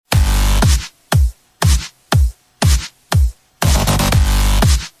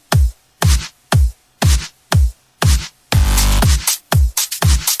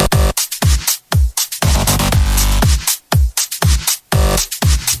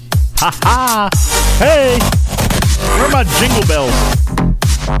Ha ha! Hey! Where are my jingle bells?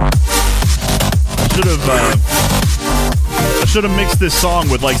 I should have mixed this song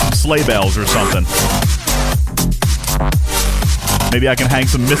with like some sleigh bells or something. Maybe I can hang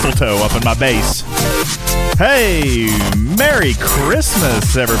some mistletoe up in my base. Hey! Merry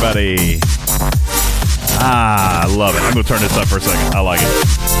Christmas, everybody! I love it. I'm going to turn this up for a second. I like it.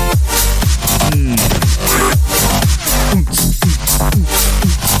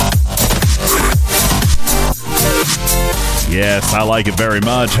 Yes, I like it very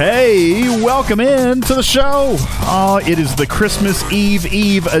much. Hey, welcome in to the show. It is the Christmas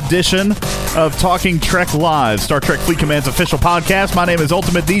Eve edition of Talking Trek Live, Star Trek Fleet Command's official podcast. My name is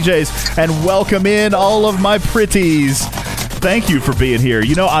Ultimate DJs, and welcome in all of my pretties. Thank you for being here.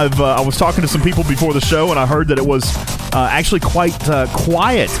 You know, I was talking to some people before the show, and I heard that it was actually quite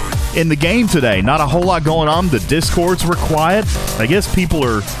quiet in the game today. Not a whole lot going on. The Discords were quiet. I guess people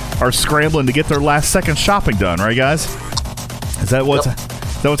are scrambling to get their last-second shopping done, right, guys? Is that what's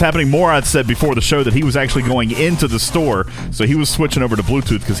happening? Morad said before the show that he was actually going into the store, so he was switching over to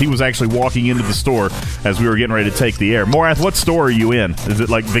Bluetooth because he was actually walking into the store as we were getting ready to take the air. Morad, what store are you in? Is it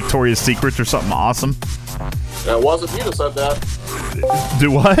like Victoria's Secret or something awesome? It wasn't you that said that.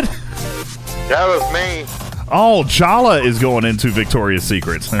 Do what? That was me. Oh, Jala is going into Victoria's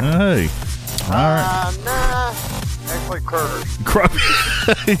Secret. Hey. All right. Nah. Actually,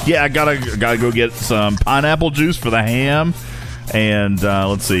 Curtis. Yeah, I gotta go get some pineapple juice for the ham. And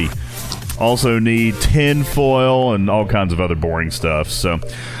let's see. Also need tin foil and all kinds of other boring stuff. So,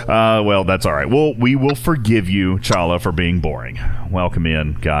 well, that's all right. We will forgive you, Chala, for being boring. Welcome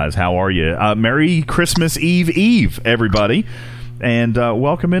in, guys. How are you? Merry Christmas Eve, everybody. And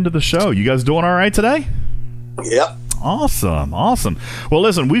welcome into the show. You guys doing all right today? Yep. Awesome. Well,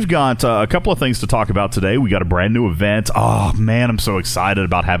 listen, we've got a couple of things to talk about today. We got a brand new event. Oh, man, I'm so excited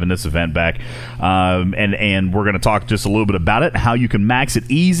about having this event back. And we're going to talk just a little bit about it, how you can max it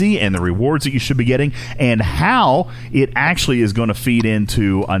easy and the rewards that you should be getting, and how it actually is going to feed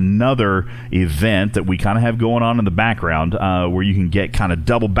into another event that we kind of have going on in the background where you can get kind of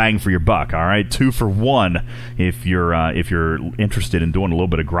double bang for your buck, all right? 2 for 1 if you're interested in doing a little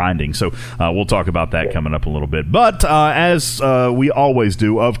bit of grinding. So we'll talk about that coming up a little bit. But as we always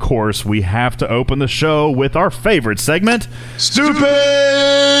do, of course, we have to open the show with our favorite segment, Stupid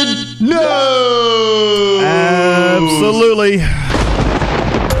News! Absolutely.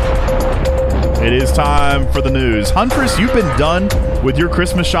 It is time for the news. Huntress, you've been done with your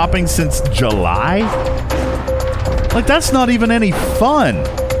Christmas shopping since July? Like, that's not even any fun.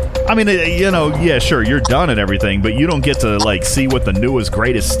 I mean, yeah, sure, you're done and everything, but you don't get to, like, see what the newest,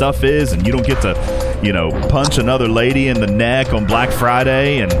 greatest stuff is, and you don't get to, punch another lady in the neck on Black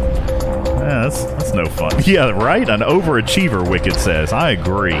Friday, and that's no fun. Yeah, right? An overachiever, Wicked says. I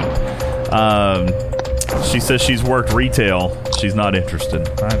agree. She says she's worked retail. She's not interested.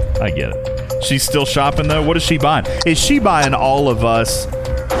 I get it. She's still shopping, though? What is she buying? Is she buying all of us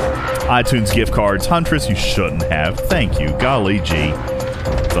iTunes gift cards? Huntress, you shouldn't have. Thank you. Golly gee.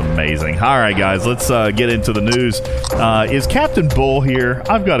 It's amazing. All right, guys, let's get into the news. Is Captain Bull here?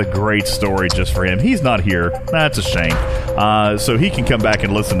 I've got a great story just for him. He's not here. That's a shame. So he can come back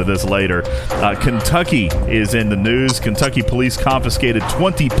and listen to this later. Kentucky is in the news. Kentucky police confiscated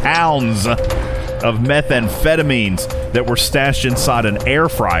 20 pounds of methamphetamines that were stashed inside an air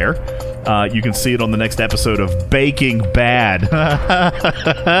fryer. You can see it on the next episode of Baking Bad.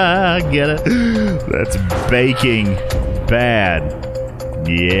 Get it? That's Baking Bad.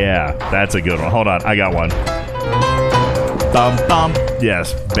 Yeah, that's a good one. Hold on, I got one.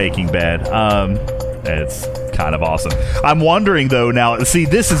 Yes, Baking Bad. It's kind of awesome. I'm wondering, though, now, see,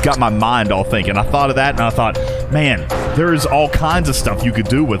 this has got my mind all thinking. I thought of that, and I thought, man, there's all kinds of stuff you could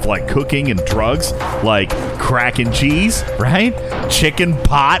do with, like, cooking and drugs, like crack and cheese, right? Chicken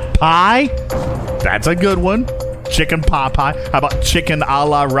pot pie. That's a good one. Chicken pot pie. How about chicken a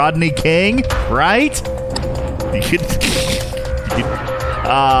la Rodney King, right?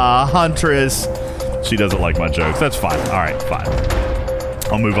 Huntress. She doesn't like my jokes. That's fine. All right, fine.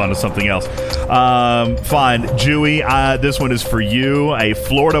 I'll move on to something else. Fine. Jewy, this one is for you. A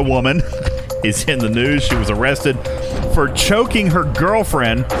Florida woman is in the news. She was arrested for choking her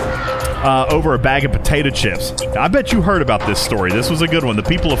girlfriend over a bag of potato chips. I bet you heard about this story. This was a good one. The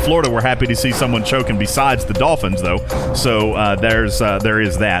people of Florida were happy to see someone choking besides the Dolphins, though. So there is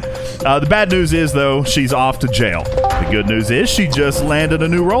that. The bad news is, though, she's off to jail. The good news is she just landed a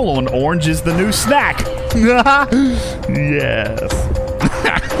new role on Orange is the New Snack. Yes.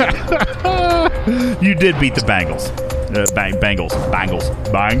 You did beat the Bengals. Bengals.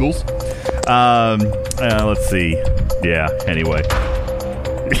 Let's see. Yeah, anyway.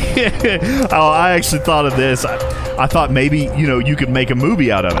 Oh, I actually thought of this. I thought maybe, you could make a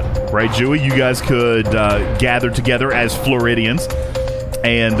movie out of it. Right, Joey? You guys could gather together as Floridians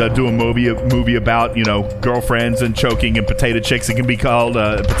and do a movie about, girlfriends and choking and potato chicks. It can be called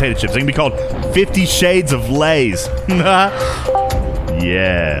potato chips. It can be called 50 Shades of Lays.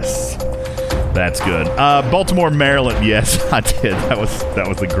 Yes. That's good. Baltimore, Maryland. Yes, I did. That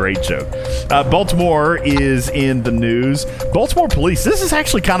was a great joke. Baltimore is in the news. Baltimore police. This is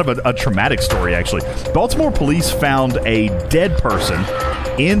actually kind of a traumatic story, actually. Baltimore police found a dead person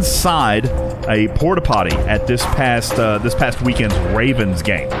inside a porta potty at this past weekend's Ravens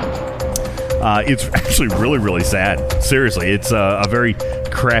game. It's actually really, really sad. Seriously, it's a very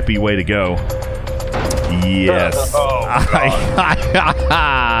crappy way to go. Yes. Oh,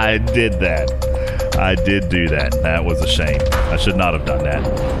 I did that. I did do that. That was a shame. I should not have done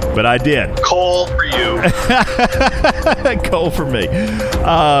that. But I did. Coal for you. Coal for me.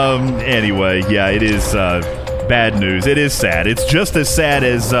 Anyway, yeah, it is bad news. It is sad. It's just as sad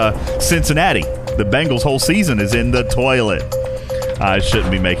as Cincinnati. The Bengals' whole season is in the toilet. I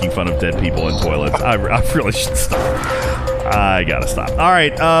shouldn't be making fun of dead people in toilets. I really should stop. I gotta stop. All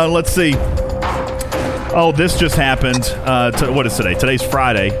right, let's see. Oh, this just happened. What is today? Today's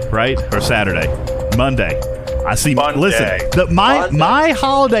Friday, right? Or Saturday? Monday. I see. Monday. Listen, my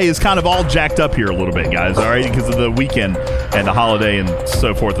holiday is kind of all jacked up here a little bit, guys. All right, because of the weekend and the holiday and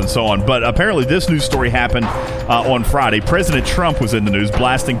so forth and so on. But apparently, this news story happened on Friday. President Trump was in the news,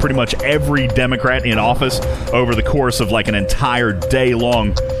 blasting pretty much every Democrat in office over the course of like an entire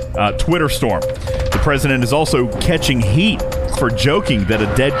day-long Twitter storm. The president is also catching heat for joking that a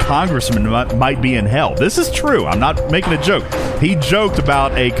dead congressman might be in hell. This is true. I'm not making a joke. He joked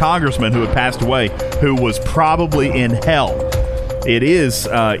about a congressman who had passed away who was probably in hell. It is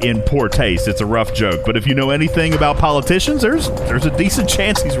in poor taste. It's a rough joke. But if you know anything about politicians, there's a decent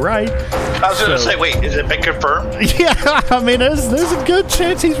chance he's right. I was going to say, wait, is it been confirmed? Yeah, I mean, there's a good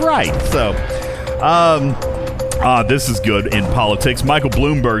chance he's right. So, this is good in politics. Michael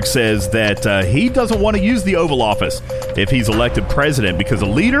Bloomberg says that he doesn't want to use the Oval Office if he's elected president because a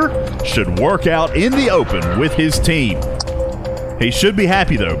leader should work out in the open with his team. He should be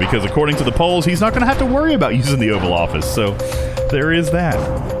happy, though, because according to the polls, he's not going to have to worry about using the Oval Office. So there is that.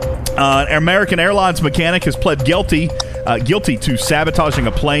 An American Airlines mechanic has pled guilty to sabotaging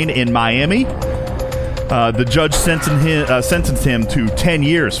a plane in Miami. The judge sentenced him to 10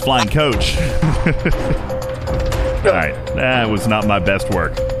 years flying coach. All right, that was not my best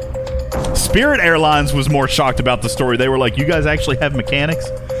work. Spirit Airlines was more shocked about the story. They were like, "You guys actually have mechanics?"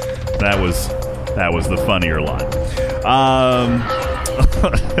 That was the funnier line.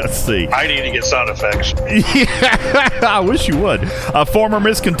 Let's see. I need to get sound effects. Yeah, I wish you would. Former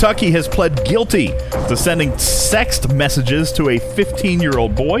Miss Kentucky has pled guilty to sending sext messages to a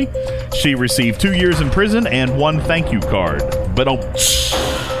 15-year-old boy. She received 2 years in prison and 1 thank you card. But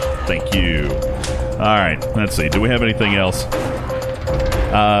thank you. All right, let's see. Do we have anything else?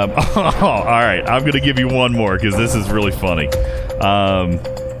 All right, I'm going to give you one more because this is really funny.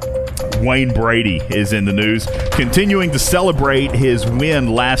 Wayne Brady is in the news, continuing to celebrate his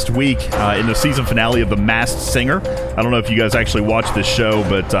win last week in the season finale of The Masked Singer. I don't know if you guys actually watched this show,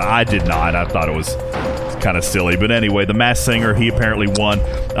 but I did not. I thought it was kind of silly. But anyway, The Masked Singer, he apparently won.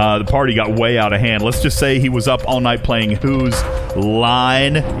 The party got way out of hand. Let's just say he was up all night playing Whose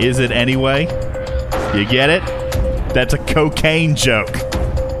Line Is It Anyway? You get it? That's a cocaine joke.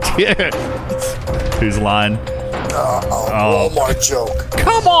 Whose line? Walmart joke.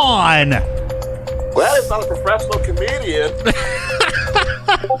 Come on! Well, it's not a professional comedian.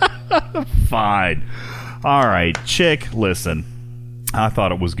 Fine. All right, chick, listen. I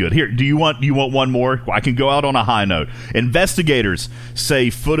thought it was good. Here, do you want one more? I can go out on a high note. Investigators say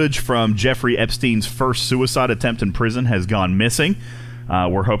footage from Jeffrey Epstein's first suicide attempt in prison has gone missing.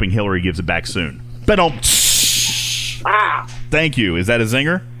 We're hoping Hillary gives it back soon. But thank you. Is that a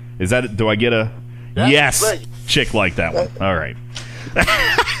zinger? Do I get a yes? Chick like that one. All right. A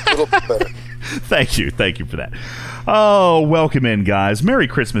little bit better. Thank you for that. Oh, welcome in, guys. Merry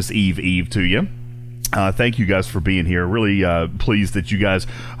Christmas Eve to you. Thank you guys for being here. Really pleased that you guys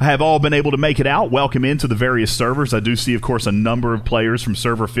have all been able to make it out. Welcome into the various servers. I do see, of course, a number of players from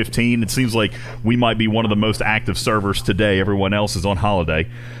server 15. It seems like we might be one of the most active servers today. Everyone else is on holiday.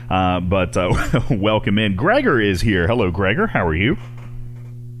 But welcome in. Gregor is here. Hello, Gregor. How are you?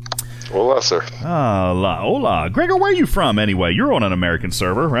 Hola, sir. Hola. Gregor, where are you from anyway? You're on an American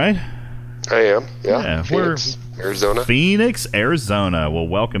server, right? I am, yeah. Phoenix, Arizona. Well,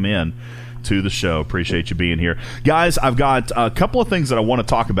 welcome in. to the show. Appreciate you being here. Guys, I've got a couple of things that I want to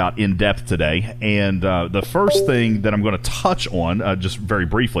talk about in depth today, and the first thing that I'm going to touch on, just very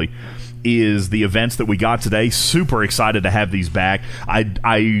briefly, is the events that we got today. Super excited to have these back.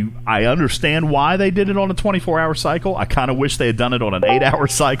 I understand why they did it on a 24-hour cycle. I kind of wish they had done it on an 8-hour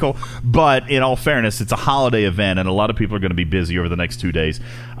cycle, but in all fairness, it's a holiday event, and a lot of people are going to be busy over the next 2 days.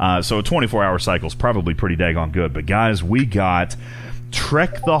 So a 24-hour cycle is probably pretty daggone good. But guys, we got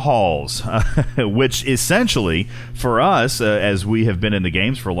Trek the Halls, which essentially, for us, as we have been in the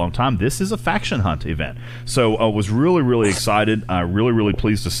games for a long time, this is a faction hunt event. So I was really, really excited. Really, really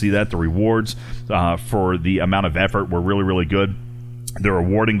pleased to see that. The rewards for the amount of effort were really, really good. They're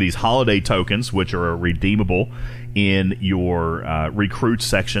awarding these holiday tokens, which are redeemable in your recruit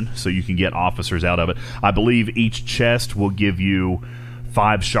section, so you can get officers out of it. I believe each chest will give you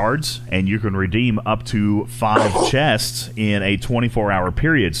 5 shards, and you can redeem up to 5 chests in a 24-hour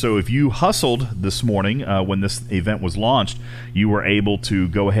period. So if you hustled this morning when this event was launched, you were able to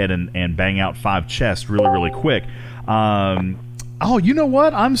go ahead and bang out 5 chests really, really quick. Oh, you know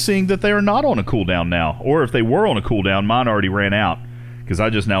what? I'm seeing that they are not on a cooldown now. Or if they were on a cooldown, mine already ran out, because I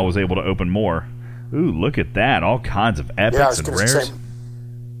just now was able to open more. Ooh, look at that. All kinds of epics and rares.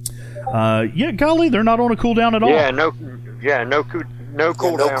 Yeah, golly, they're not on a cooldown at all. No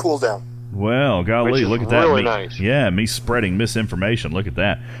cooldown. Well, golly, look at that. Really nice. Yeah, me spreading misinformation. Look at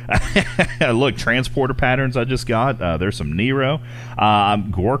that. Look, transporter patterns I just got. There's some Nero.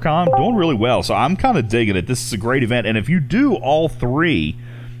 Gorkon, doing really well. So I'm kind of digging it. This is a great event. And if you do all three...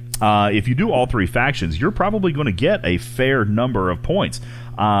 factions, you're probably going to get a fair number of points.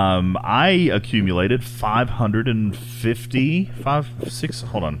 I accumulated 550...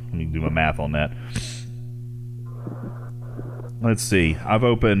 Hold on, let me do my math on that. Let's see. I've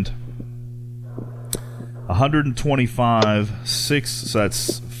opened 125, 6, so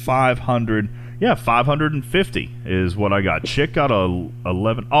that's 500. Yeah, 550 is what I got. Chick got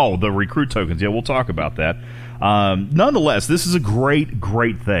 11. Oh, the recruit tokens. Yeah, we'll talk about that. Nonetheless, this is a great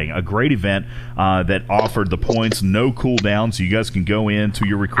thing. A great event that offered the points, no cooldown, so you guys can go into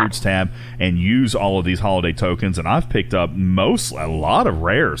your recruits tab and use all of these holiday tokens. And I've picked up a lot of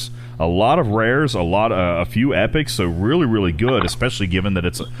rares. A few epics, so really, really good, especially given that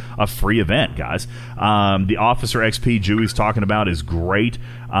it's a free event, guys. The Officer XP Dewey's talking about is great.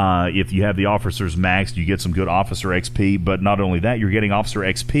 If you have the Officers maxed, you get some good Officer XP, but not only that, you're getting Officer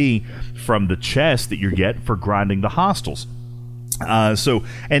XP from the chest that you get for grinding the hostiles.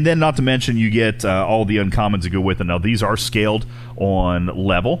 And then not to mention you get all the uncommons that go with it. Now, these are scaled on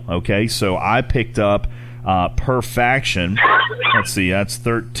level, okay? So I picked up per faction, let's see, that's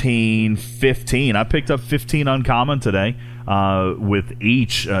 13, 15. I picked up 15 uncommon today with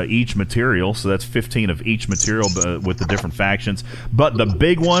each material, so that's 15 of each material with the different factions. But the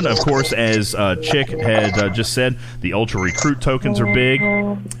big one, of course, as Chick had just said, the Ultra Recruit tokens are big.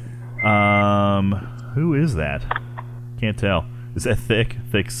 Who is that? Can't tell. Is that Thick?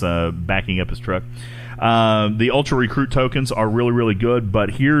 Thick's backing up his truck. The Ultra Recruit tokens are really, really good, but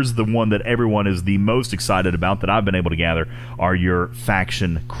here's the one that everyone is the most excited about that I've been able to gather are your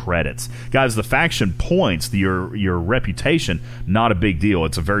faction credits. Guys, the faction points, your reputation, not a big deal.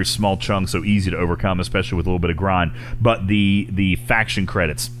 It's a very small chunk, so easy to overcome, especially with a little bit of grind. But the faction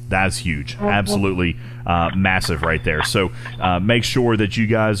credits, that's huge. Absolutely massive right there. So make sure that you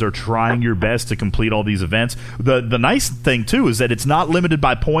guys are trying your best to complete all these events. The nice thing, too, is that it's not limited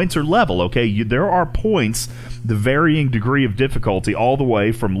by points or level, okay? There are points, the varying degree of difficulty, all the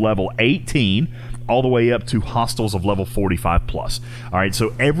way from level 18 all the way up to hostiles of level 45 plus. All right,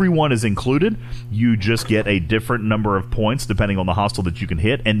 so everyone is included. You just get a different number of points depending on the hostile that you can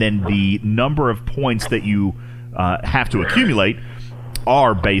hit, and then the number of points that you have to accumulate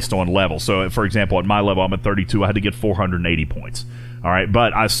are based on level. So, for example, at my level, I'm at 32. I had to get 480 points. All right,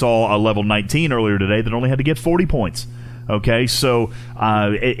 but I saw a level 19 earlier today that only had to get 40 points. Okay, so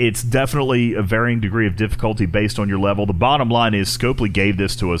it's definitely a varying degree of difficulty based on your level. The bottom line is Scopely gave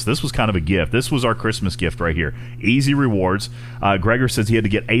this to us. This was kind of a gift. This was our Christmas gift right here. Easy rewards. Gregor says he had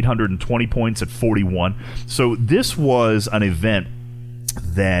to get 820 points at 41. So this was an event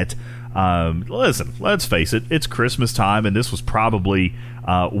that... listen, let's face it, it's Christmas time, and this was probably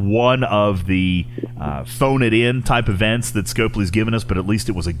one of the phone it in type events that Scopely's given us, but at least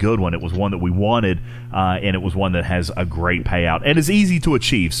it was a good one. It was one that we wanted, and it was one that has a great payout and is easy to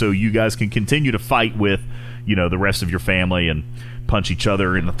achieve, so you guys can continue to fight with, the rest of your family and punch each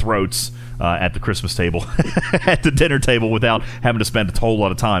other in the throats at the Christmas table, at the dinner table, without having to spend a whole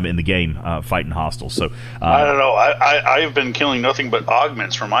lot of time in the game fighting hostiles. So I don't know. I've been killing nothing but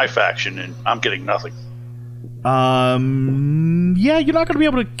augments for my faction, and I'm getting nothing. Yeah, you're not going to be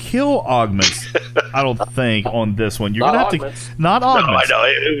able to kill augments, I don't think, on this one. You're going to have to... Not augments. No, I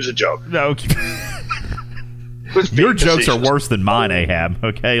know. It was a joke. No, your jokes are worse than mine, Ahab.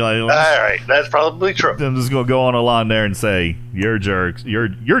 Okay, all right, that's probably true. I'm just gonna go on a line there and say your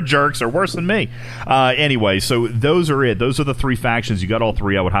jerks are worse than me. Anyway, so those are it. Those are the three factions. You got all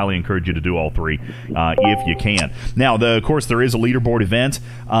three. I would highly encourage you to do all three if you can. Now, of course, there is a leaderboard event,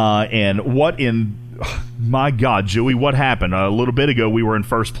 and what in... My God, Joey, what happened? A little bit ago, we were in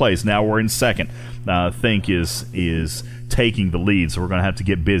first place. Now we're in second. Think is taking the lead, so we're going to have to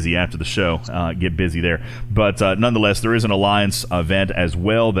get busy after the show. Get busy there. But nonetheless, there is an Alliance event as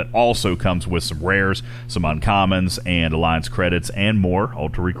well that also comes with some rares, some uncommons, and Alliance credits, and more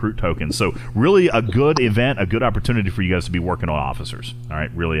Ultra Recruit tokens. So really a good event, a good opportunity for you guys to be working on officers. All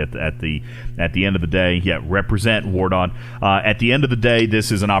right, really at the end of the day, represent Wardon. At the end of the day,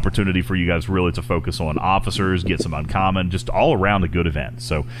 this is an opportunity for you guys really to focus on officers, get some uncommon, just all around a good event.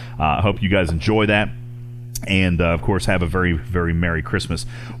 So I hope you guys enjoy that. And, of course, have a very, very Merry Christmas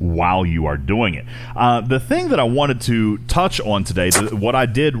while you are doing it. The thing that I wanted to touch on today, what I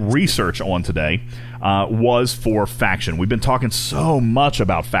did research on today, was for faction. We've been talking so much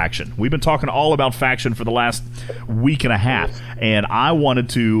about faction. We've been talking all about faction for the last week and a half. And I wanted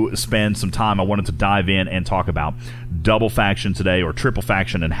to spend some time, I wanted to dive in and talk about double faction today, or triple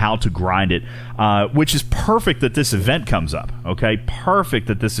faction, and how to grind it, which is perfect that this event comes up, okay? Perfect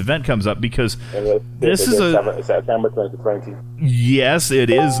that this event comes up, because this is September 2020. Yes, it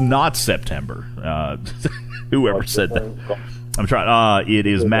is not September. Whoever said that. I'm trying. It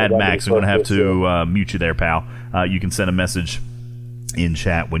is Mad Max. I'm going to have to mute you there, pal. You can send a message in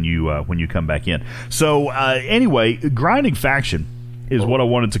chat when you come back in. So anyway, grinding faction is what I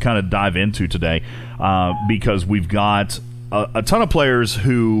wanted to kind of dive into today, because we've got a ton of players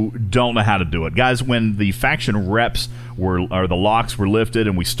who don't know how to do it. Guys, when the faction reps or the locks were lifted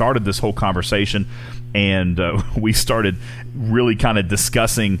and we started this whole conversation, and we started really kind of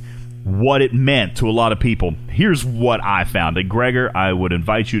discussing what it meant to a lot of people, here's what I found. And Gregor, I would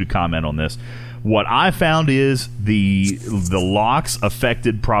invite you to comment on this. What I found is the locks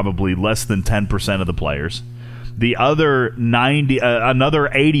affected probably less than 10% of the players. The other another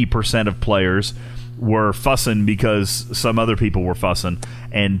 80% of players were fussing because some other people were fussing,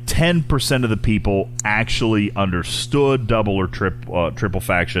 and 10% of the people actually understood double or triple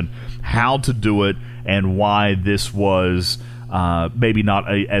faction, how to do it, and why this was maybe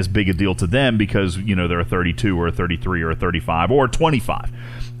not as big a deal to them, because they're a 32 or a 33 or a 35 or a 25.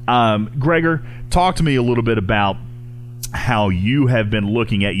 Gregor, talk to me a little bit about how you have been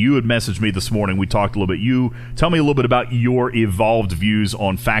looking at. You had messaged me this morning. We talked a little bit. You tell me a little bit about your evolved views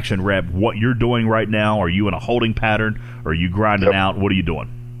on faction rep. What you're doing right now? Are you in a holding pattern? Or are you grinding out? What are you doing?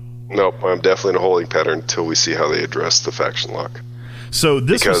 Nope, I'm definitely in a holding pattern until we see how they address the faction lock. So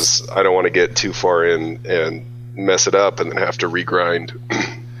this because I don't want to get too far in and mess it up and then have to regrind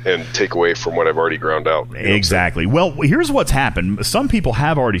and take away from what I've already ground out. Exactly. Well, here's what's happened. Some people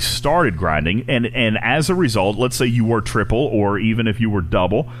have already started grinding, and as a result, let's say you were triple, or even if you were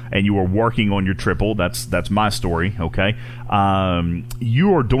double and you were working on your triple, that's my story, okay?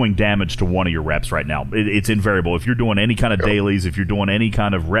 You are doing damage to one of your reps right now. It's invariable. If you're doing any kind of dailies, if you're doing any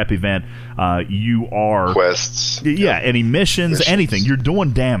kind of rep event, you are... Quests. Yeah, any missions, anything. You're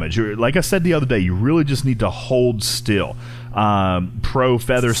doing damage. Like I said the other day, you really just need to hold still. Pro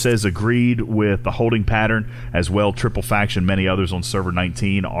Feather says agreed with the holding pattern as well. Triple faction, many others on server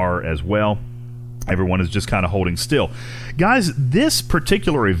 19 are as well. Everyone is just kind of holding still. Guys, this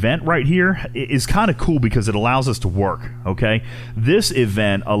particular event right here is kind of cool because it allows us to work, okay? This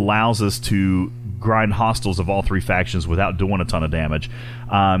event allows us to grind hostiles of all three factions without doing a ton of damage.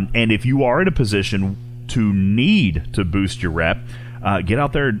 And if you are in a position to need to boost your rep, get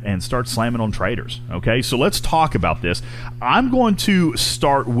out there and start slamming on traders, okay? So let's talk about this. I'm going to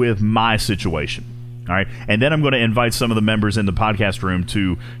start with my situation, all right? And then I'm going to invite some of the members in the podcast room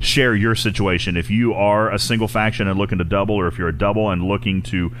to share your situation. If you are a single faction and looking to double, or if you're a double and looking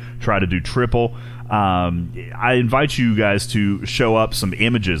to try to do triple, I invite you guys to show up some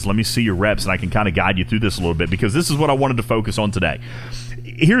images. Let me see your reps, and I can kind of guide you through this a little bit, because this is what I wanted to focus on today.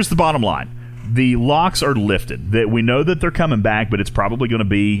 Here's the bottom line. The locks are lifted. That we know that they're coming back, but it's probably going to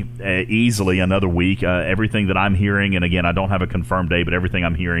be easily another week. Everything that I'm hearing, and again, I don't have a confirmed date, but everything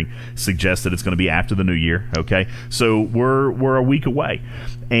I'm hearing suggests that it's going to be after the new year. Okay, so we're a week away,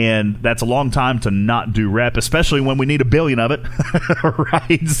 and that's a long time to not do rep, especially when we need 1 billion of it,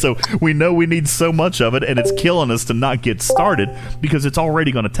 right? So we know we need so much of it, and it's killing us to not get started because it's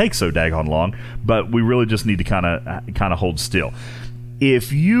already going to take so daggone long. But we really just need to kind of hold still.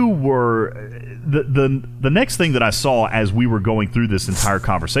 if you were the next thing that I saw as we were going through this entire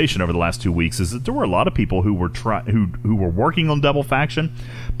conversation over the last 2 weeks is that there were a lot of people who were who were working on double faction,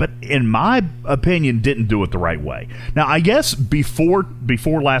 but in my opinion didn't do it the right way. Now, I guess before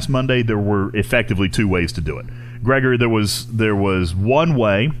last Monday there were effectively two ways to do it. Gregor, there was one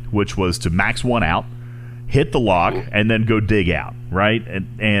way, which was to max one out, hit the lock, and then go dig out, right?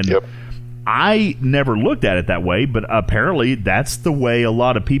 And Yep. I never looked at it that way, but apparently that's the way a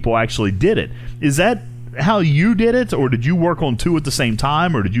lot of people actually did it. Is that how you did it, or did you work on two at the same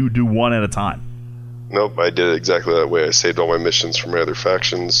time, or did you do one at a time? Nope, I did it exactly that way. I saved all my missions from my other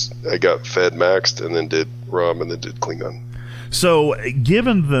factions. I got Fed maxed, and then did ROM, and then did Klingon. So,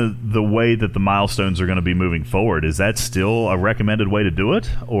 given the way that the milestones are going to be moving forward, is that still a recommended way to do it,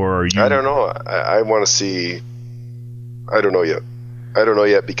 or are you? I don't know. I want to see. I don't know yet. I don't know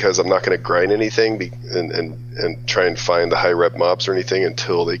yet because I'm not going to grind anything and try and find the high rep mobs or anything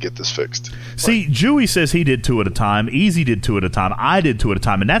until they get this fixed. See, Jewy says he did two at a time. Easy did two at a time. I did two at a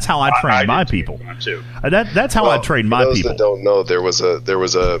time, and that's how I trained my people. That's how I trained my people. For those that don't know, there was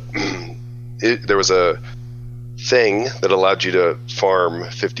a thing that allowed you to farm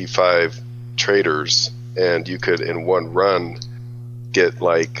 55 traders, and you could in one run get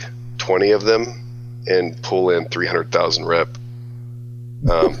like 20 of them and pull in 300,000 rep.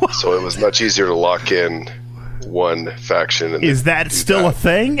 So it was much easier to lock in one faction. And is that still a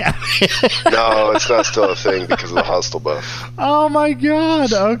thing? No, it's not still a thing because of the hostile buff. Oh my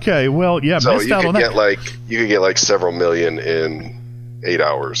god! Okay, well, yeah, so missed out on that. You could get like several million in 8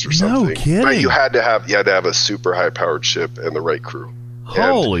 hours or something. No kidding. But you had to have a super high powered ship and the right crew.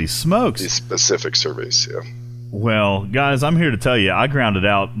 Holy smokes! These specific surveys, yeah. Well, guys, I'm here to tell you, I grounded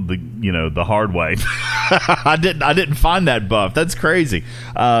out the hard way. I didn't find that buff. That's crazy.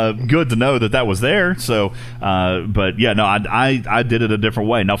 Good to know that was there. So, but yeah, no, I did it a different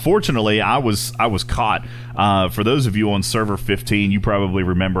way. Now, fortunately, I was caught. For those of you on server 15, you probably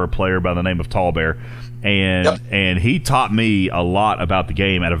remember a player by the name of Tallbear, and he taught me a lot about the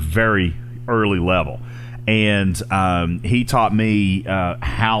game at a very early level. And he taught me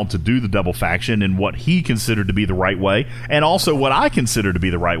how to do the double faction and what he considered to be the right way, and also what I consider to be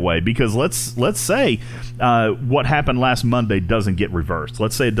the right way. Because let's say what happened last Monday doesn't get reversed.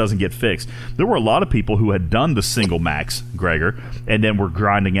 Let's say it doesn't get fixed. There were a lot of people who had done the single max, Gregor, and then were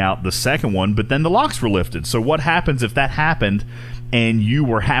grinding out the second one, but then the locks were lifted. So what happens if that happened and you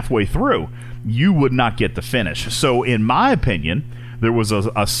were halfway through? You would not get the finish. So in my opinion, there was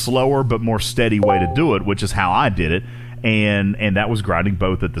a slower but more steady way to do it, which is how I did it, and that was grinding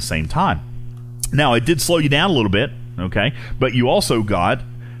both at the same time. Now, it did slow you down a little bit, okay, but you also got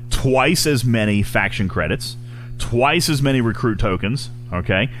twice as many faction credits, twice as many recruit tokens,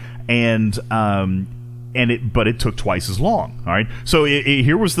 okay, but it took twice as long, all right? So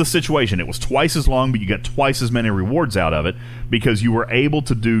here was the situation. It was twice as long, but you got twice as many rewards out of it because you were able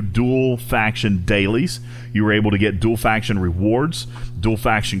to do dual faction dailies. You were able to get dual faction rewards, dual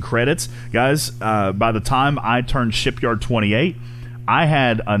faction credits. Guys, by the time I turned Shipyard 28, I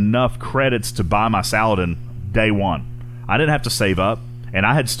had enough credits to buy my Saladin day one. I didn't have to save up, and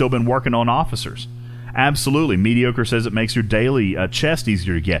I had still been working on officers. Absolutely. Mediocre says it makes your daily chest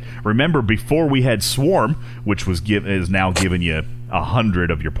easier to get. Remember, before we had Swarm, which is now giving you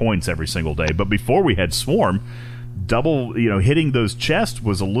 100 of your points every single day, but before we had Swarm, hitting those chests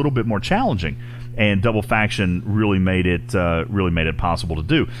was a little bit more challenging, and double faction really made it possible to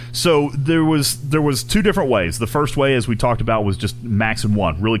do. So there was two different ways. The first way, as we talked about, was just maxing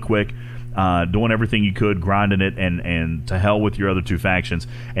one really quick. Doing everything you could, grinding it, and to hell with your other two factions,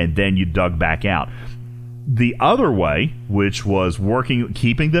 and then you dug back out. The other way, which was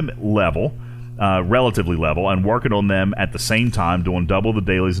keeping them level, relatively level, and working on them at the same time, doing double the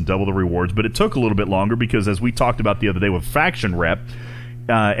dailies and double the rewards, but it took a little bit longer because, as we talked about the other day with faction rep,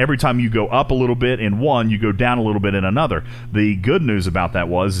 every time you go up a little bit in one, you go down a little bit in another. The good news about that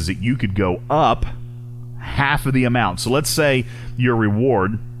is that you could go up half of the amount. So let's say your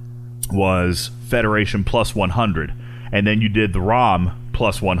reward was Federation plus 100, and then you did the ROM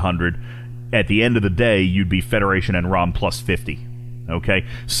plus 100. At the end of the day, you'd be Federation and ROM plus 50. Okay,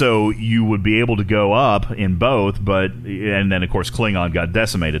 so you would be able to go up in both, and then of course Klingon got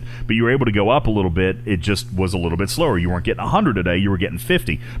decimated, but you were able to go up a little bit. It just was a little bit slower. You weren't getting 100 a day, you were getting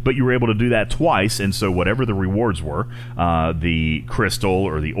 50, but you were able to do that twice. And so whatever the rewards were, the crystal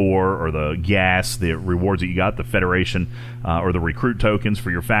or the ore or the gas, the rewards that you got, the Federation or the recruit tokens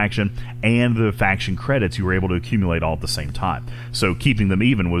for your faction, and the faction credits, you were able to accumulate all at the same time. So keeping them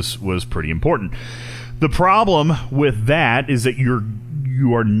even was pretty important. The problem with that is that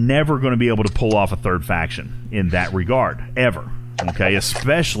you are never going to be able to pull off a third faction in that regard, ever. Okay,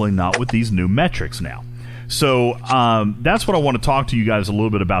 especially not with these new metrics now. So that's what I want to talk to you guys a little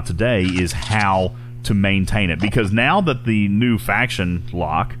bit about today, is how to maintain it. Because now that the new faction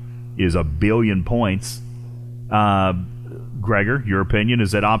lock is 1 billion points, Gregor, your opinion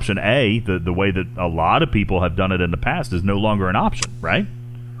is that option A, the way that a lot of people have done it in the past, is no longer an option, right?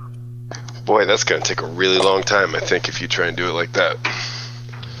 Boy, that's going to take a really long time, I think, if you try and do it like that.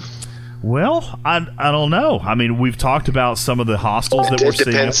 Well, I don't know. I mean, we've talked about some of the hostels that we're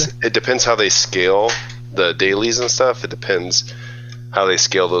seeing out there. It depends how they scale the dailies and stuff. It depends how they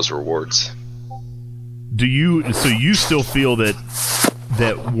scale those rewards. So you still feel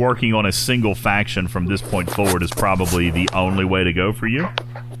that working on a single faction from this point forward is probably the only way to go for you?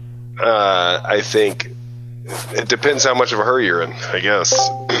 I think it depends how much of a hurry you're in, I guess.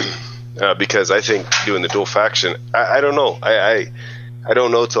 Because I think doing the dual faction, I don't know. I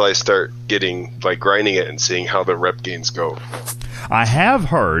don't know till I start getting, grinding it and seeing how the rep gains go. I have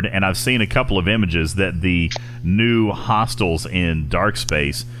heard, and I've seen a couple of images, that the new hostels in Dark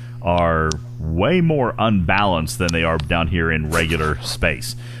Space are way more unbalanced than they are down here in regular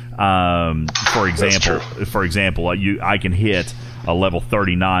space. For example, I can hit a level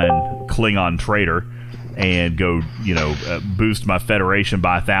 39 Klingon trader and go, boost my Federation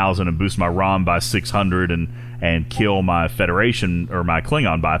by 1,000 and boost my ROM by 600 and kill my Federation or my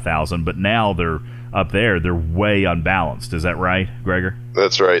Klingon by 1,000. But now they're up there, they're way unbalanced. Is that right, Gregor?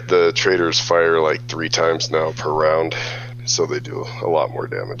 That's right. The traders fire 3 times now per round, so they do a lot more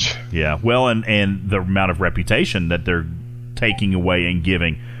damage. Yeah, well, and the amount of reputation that they're taking away and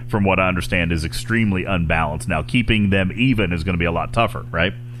giving, from what I understand, is extremely unbalanced. Now, keeping them even is going to be a lot tougher,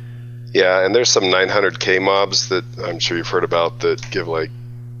 right? Yeah, and there's some 900k mobs that I'm sure you've heard about that give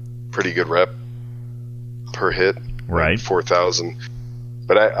pretty good rep per hit, right? 4,000.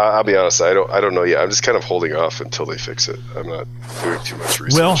 But I'll be honest, I don't know yet. I'm just kind of holding off until they fix it. I'm not doing too much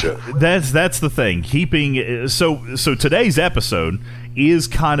research yet. Well, that's the thing. Keeping so today's episode is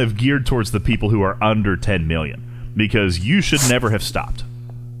kind of geared towards the people who are under 10 million, because you should never have stopped.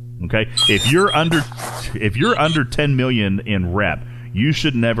 Okay, if you're under 10 million in rep, you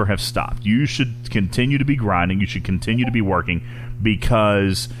should never have stopped. You should continue to be grinding. You should continue to be working,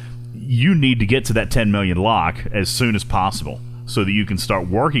 because you need to get to that 10 million lock as soon as possible, so that you can start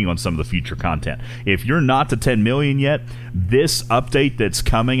working on some of the future content. If you're not to 10 million yet, this update that's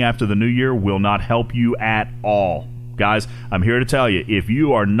coming after the new year will not help you at all. Guys, I'm here to tell you, if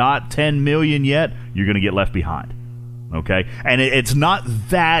you are not 10 million yet, you're going to get left behind. Okay? And it's not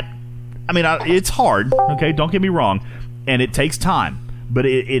that... I mean, it's hard, okay? Don't get me wrong. And it takes time. But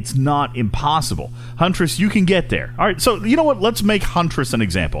it's not impossible. Huntress, you can get there. All right, so you know what? Let's make Huntress an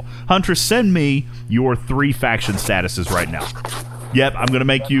example. Huntress, send me your 3 faction statuses right now. Yep, I'm going to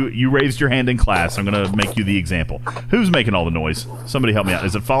make you... You raised your hand in class. I'm going to make you the example. Who's making all the noise? Somebody help me out.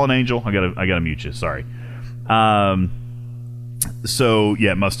 Is it Fallen Angel? I gotta mute you. Sorry. So,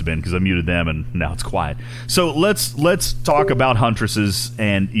 yeah, it must have been, because I muted them and now it's quiet. So let's talk about Huntresses,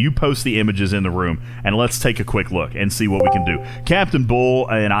 and you post the images in the room, and let's take a quick look and see what we can do. Captain Bull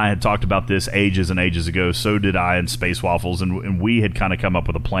and I had talked about this ages and ages ago. So did I and Space Waffles, and we had kind of come up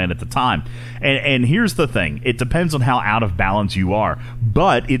with a plan at the time. And here's the thing. It depends on how out of balance you are,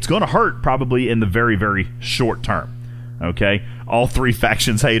 but it's going to hurt probably in the very, very short term. Okay? All 3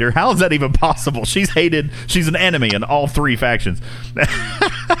 factions hate her. How is that even possible? She's hated. She's an enemy in all 3 factions.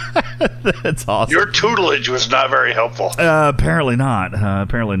 That's awesome. Your tutelage was not very helpful. Apparently not.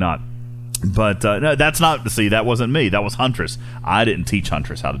 But no, that's not... See, that wasn't me. That was Huntress. I didn't teach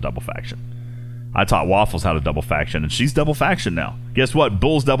Huntress how to double faction. I taught Waffles how to double faction, and she's double faction now. Guess what?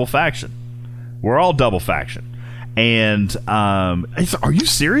 Bull's double faction. We're all double faction. And are you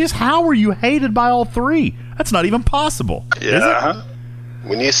serious? How are you hated by all 3? That's not even possible. Yeah. Is it?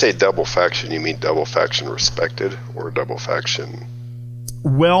 When you say double faction, you mean double faction respected or double faction?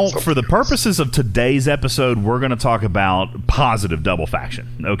 Well, for the purposes of today's episode, we're going to talk about positive double faction.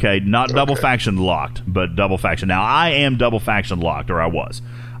 Okay, not double faction locked, but double faction. Now, I am double faction locked, or I was,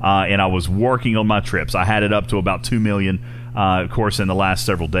 and I was working on my trips. I had it up to about 2 million. Of course, in the last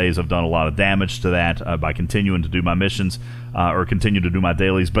several days, I've done a lot of damage to that by continuing to do my missions or continue to do my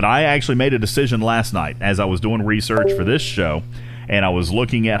dailies. But I actually made a decision last night as I was doing research for this show, and I was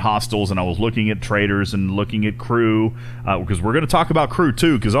looking at hostels, and I was looking at traders, and looking at crew, because we're going to talk about crew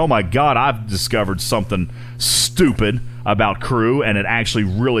too, because, oh my God, I've discovered something stupid about crew, and it actually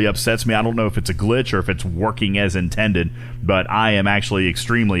really upsets me. I don't know if it's a glitch or if it's working as intended, but I am actually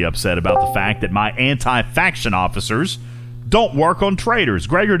extremely upset about the fact that my anti-faction officers don't work on traders.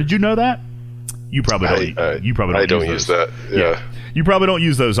 Gregor, did you know that? You probably don't. You probably don't use that. Yeah. You probably don't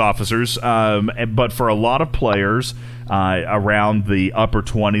use those officers. But for a lot of players around the upper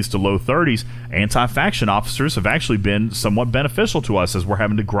 20s to low 30s, anti-faction officers have actually been somewhat beneficial to us as we're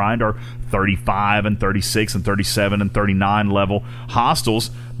having to grind our 35 and 36 and 37 and 39 level hostiles.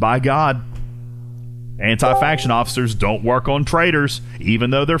 By God, anti-faction officers don't work on traitors,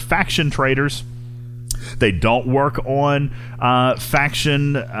 even though they're faction traitors. They don't work on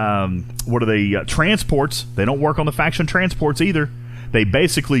faction, transports. They don't work on the faction transports either. They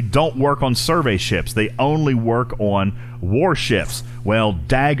basically don't work on survey ships. They only work on warships. Well,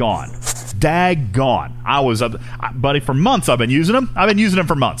 daggone. Buddy, for months I've been using them. I've been using them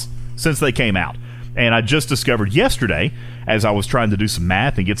for months, since they came out. And I just discovered yesterday, as I was trying to do some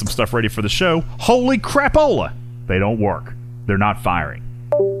math and get some stuff ready for the show, holy crapola, they don't work. They're not firing.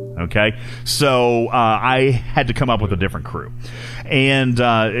 Okay, so I had to come up with a different crew, and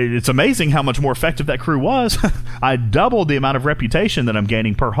it's amazing how much more effective that crew was. I doubled the amount of reputation that I'm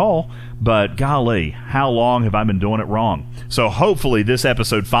gaining per hull, but golly, how long have I been doing it wrong? So hopefully this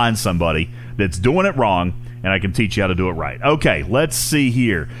episode finds somebody that's doing it wrong, and I can teach you how to do it right. Okay, let's see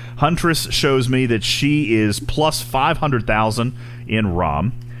here. Huntress shows me that she is plus 500,000 in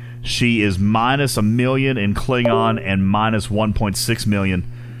ROM. She is minus $1 million in Klingon and minus 1.6 million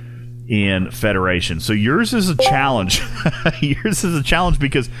in Federation. So yours is a challenge. Yours is a challenge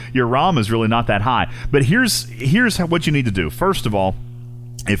because your ROM is really not that high. But here's what you need to do. First of all,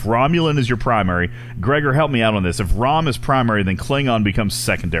 if Romulan is your primary, Gregor, help me out on this. If ROM is primary, then Klingon becomes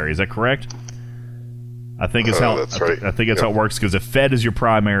secondary. Is that correct? I think it's how that's right. I think that's how it works, because if Fed is your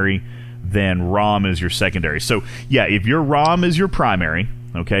primary, then ROM is your secondary. So yeah, if your ROM is your primary,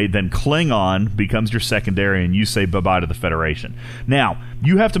 okay, then Klingon becomes your secondary, and you say bye-bye to the Federation. Now,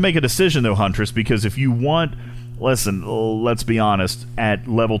 you have to make a decision, though, Huntress, because if you want... Listen, let's be honest. At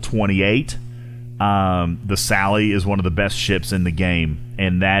level 28, the Sally is one of the best ships in the game,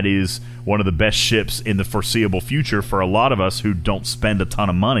 and that is one of the best ships in the foreseeable future for a lot of us who don't spend a ton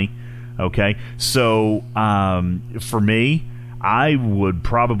of money, okay? So, for me, I would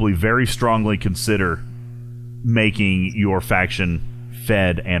probably very strongly consider making your faction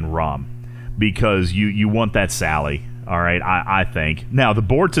Fed and ROM, because you want that Sally, all right? I think. Now, the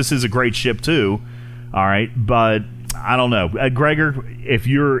Bortus is a great ship too, all right, but I don't know. Gregor, if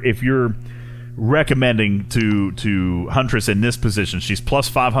you're recommending to Huntress in this position, she's plus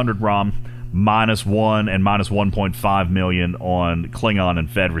 500 ROM, minus 1 and minus 1.5 million on Klingon and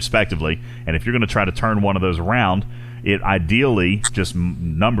Fed respectively, and if you're going to try to turn one of those around, it ideally, just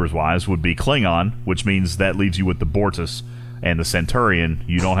numbers-wise, would be Klingon, which means that leaves you with the Bortus and the Centurion.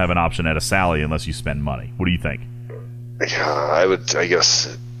 You don't have an option at a Sally unless you spend money. What do you think? Yeah, I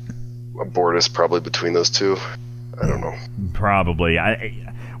guess a Bortus probably between those two. I don't know. Probably.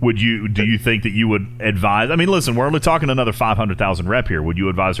 Do you think that you would advise? I mean, listen, we're only talking another 500,000 rep here. Would you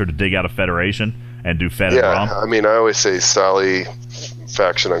advise her to dig out a Federation and do Fed and ROM? Yeah, I mean, I always say Sally,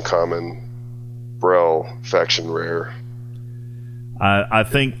 faction uncommon, Brel, faction rare. I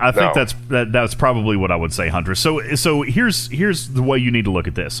think that's probably what I would say, Hunter. So here's the way you need to look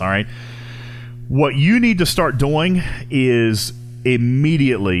at this. All right, what you need to start doing is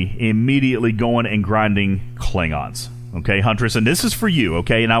immediately going and grinding Klingons. Okay, Huntress, and this is for you.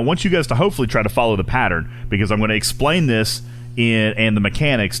 Okay, and I want you guys to hopefully try to follow the pattern, because I'm going to explain this and the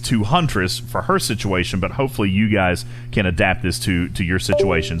mechanics to Huntress for her situation, but hopefully you guys can adapt this to your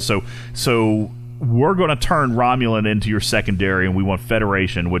situation. So we're going to turn Romulan into your secondary, and we want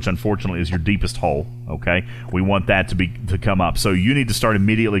Federation, which unfortunately is your deepest hole. Okay, we want that to come up. So you need to start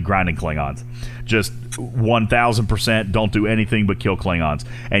immediately grinding Klingons. Just 1,000%. Don't do anything but kill Klingons,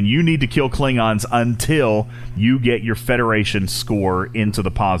 and you need to kill Klingons until you get your Federation score into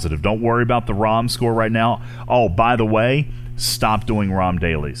the positive. Don't worry about the ROM score right now. Oh, by the way, stop doing ROM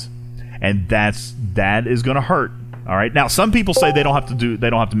dailies, and that is going to hurt. All right. Now, some people say they don't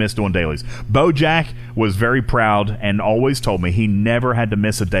have to miss doing dailies. Bojack was very proud and always told me he never had to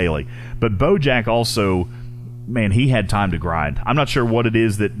miss a daily. But Bojack also, man, he had time to grind. I'm not sure what it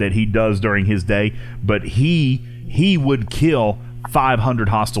is that he does during his day, but he would kill 500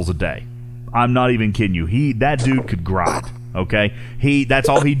 hostiles a day. I'm not even kidding you. That dude could grind. Okay. That's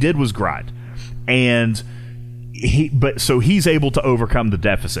all he did was grind. And so he's able to overcome the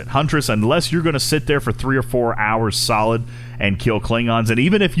deficit. Huntress, unless you're going to sit there for 3 or 4 hours solid and kill Klingons, and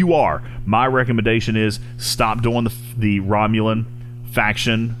even if you are, my recommendation is stop doing the Romulan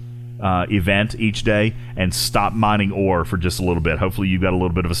faction event each day and stop mining ore for just a little bit. Hopefully you've got a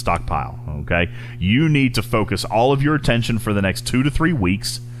little bit of a stockpile. Okay, you need to focus all of your attention for the next 2 to 3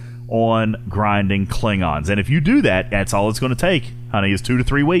 weeks on grinding Klingons, and if you do that, that's all it's going to take, honey, is 2 to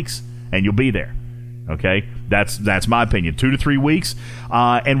 3 weeks, and you'll be there. Okay, that's my opinion. 2 to 3 weeks,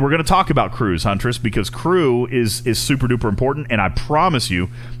 and we're going to talk about crews, Huntress, because crew is super duper important. And I promise you,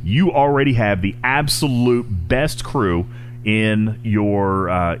 you already have the absolute best crew in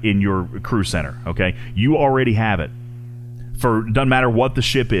your crew center. Okay, you already have it. Doesn't matter what the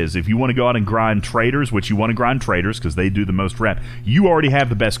ship is. If you want to go out and grind traders, which you want to grind traders because they do the most rep, you already have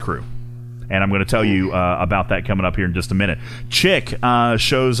the best crew. And I'm going to tell you about that coming up here in just a minute. Chick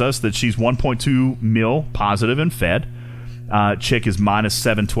shows us that she's 1.2 mil positive in Fed. Chick is minus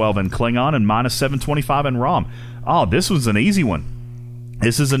 712 in Klingon and minus 725 in ROM. Oh, this was an easy one.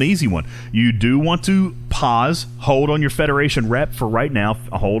 This is an easy one. You do want to pause, hold on your Federation rep for right now,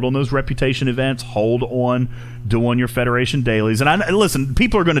 hold on those reputation events, hold on doing your Federation dailies. And listen,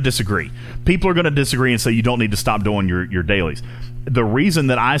 people are going to disagree. People are going to disagree and say you don't need to stop doing your dailies. The reason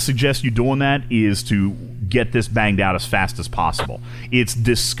that I suggest you doing that is to get this banged out as fast as possible. It's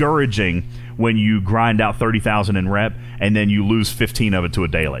discouraging when you grind out 30,000 in rep and then you lose 15 of it to a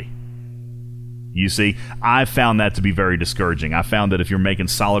daily. You see, I found that to be very discouraging. I found that if you're making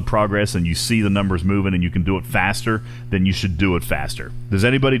solid progress and you see the numbers moving and you can do it faster, then you should do it faster. Does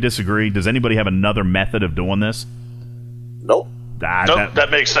anybody disagree? Does anybody have another method of doing this? Nope. That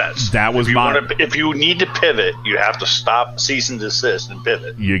makes sense. That was if you need to pivot, you have to stop, cease and desist, and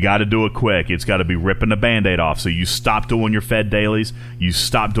pivot. You got to do it quick. It's got to be ripping the Band-Aid off. So you stop doing your Fed dailies. You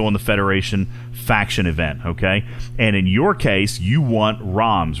stop doing the Federation faction event, okay? And in your case, you want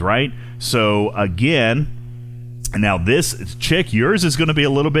ROMs, right? So again, now this Chick, yours is going to be a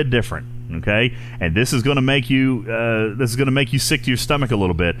little bit different, okay? And this is going to make you sick to your stomach a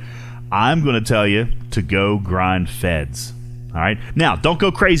little bit. I'm going to tell you to go grind Feds. All right. Now, don't go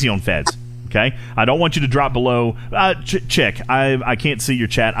crazy on Feds. Okay. I don't want you to drop below. Chick, I can't see your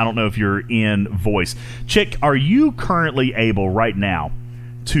chat. I don't know if you're in voice. Chick, are you currently able right now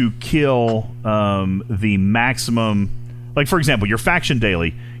to kill the maximum? Like, for example, your faction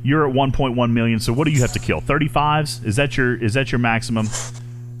daily, you're at 1.1 million. So what do you have to kill? 35s? Is that your maximum?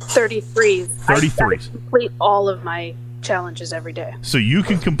 33s. 33s. I complete all of my challenges every day. So you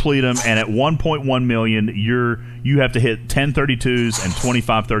can complete them, and at 1.1 million, you have to hit 10 32s and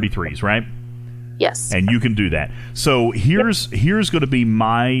 25 33s, right? Yes. And you can do that. So here's going to be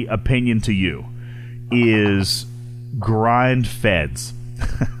my opinion to you: is grind Feds.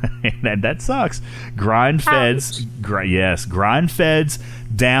 And that sucks. Grind Feds. Grind Feds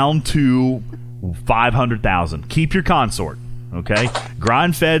down to 500,000. Keep your consort. Okay,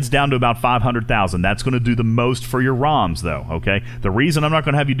 grind Feds down to about 500,000. That's going to do the most for your ROMs, though. Okay, the reason I'm not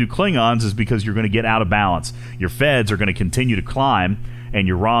going to have you do Klingons is because you're going to get out of balance. Your Feds are going to continue to climb, and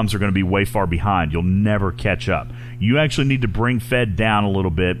your ROMs are going to be way far behind. You'll never catch up. You actually need to bring Fed down a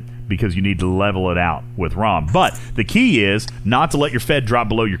little bit because you need to level it out with ROM. But the key is not to let your Fed drop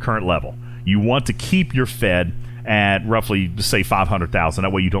below your current level. You want to keep your Fed at roughly, say, 500,000.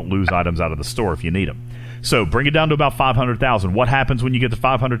 That way you don't lose items out of the store if you need them. So bring it down to about 500,000. What happens when you get to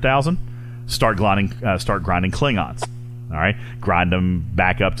 500,000? Start grinding Klingons. All right, grind them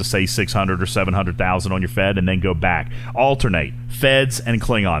back up to say 600 or 700,000 on your Fed, and then go back. Alternate Feds and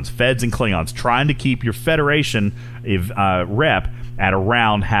Klingons, trying to keep your Federation rep at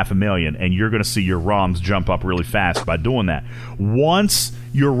around 500,000, and you're going to see your ROMs jump up really fast by doing that. Once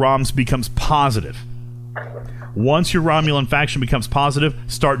your ROMs becomes positive, once your Romulan faction becomes positive,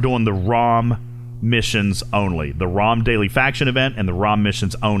 start doing the ROM missions only. The ROM daily faction event and the ROM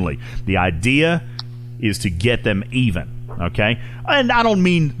missions only. The idea is to get them even, okay? And I don't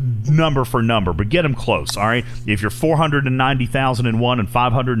mean number for number, but get them close, all right? If you're 490,000 in one and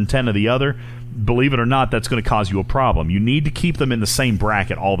 510 of the other, believe it or not, that's going to cause you a problem. You need to keep them in the same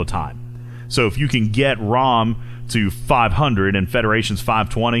bracket all the time. So if you can get ROM to 500 and Federation's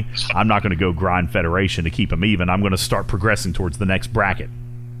 520, I'm not going to go grind Federation to keep them even. I'm going to start progressing towards the next bracket.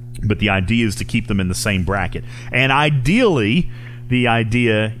 But the idea is to keep them in the same bracket. And ideally, the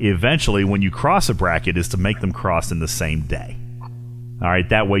idea eventually when you cross a bracket is to make them cross in the same day. All right,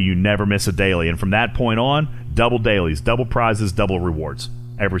 that way you never miss a daily. And from that point on, double dailies, double prizes, double rewards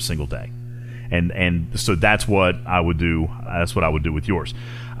every single day. And so that's what I would do. That's what I would do with yours.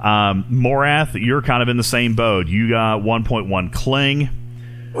 Morath, you're kind of in the same boat. You got 1.1 Kling,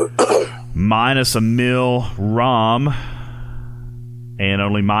 minus a mil ROM, and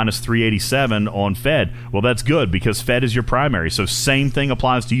only minus 387 on Fed. Well, that's good because Fed is your primary. So same thing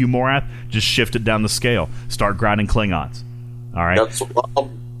applies to you, Morath. Just shift it down the scale. Start grinding Klingons. All right.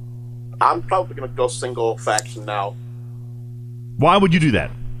 I'm probably going to go single faction now. Why would you do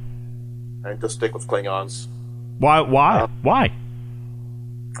that? And just stick with Klingons. Why? Why? I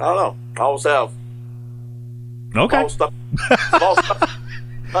don't know. I always have. Okay.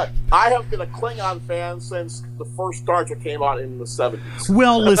 I have been a Klingon fan since the first Star Trek came out in the 70s.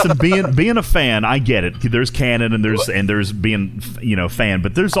 Well, listen, being a fan, I get it. There's canon and there's being fan,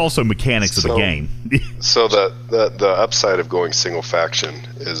 but there's also mechanics of the game. So the upside of going single faction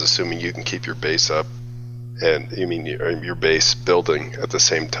is assuming you can keep your base up, and your base building at the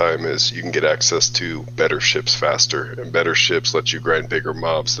same time as you can get access to better ships faster, and better ships let you grind bigger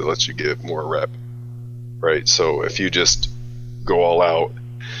mobs that let you get more rep. Right, so if you just go all out,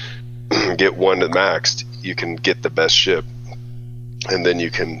 get one to maxed, you can get the best ship, and then you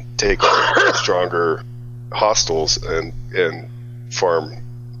can take on stronger hostiles and farm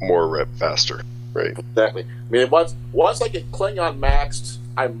more rep faster. Right. Exactly. I mean, once I get Klingon maxed,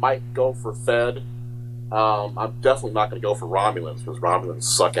 I might go for Fed. I'm definitely not going to go for Romulans because Romulans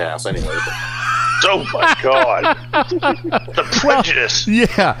suck ass anyway. But. Oh my God! The prejudice. Well,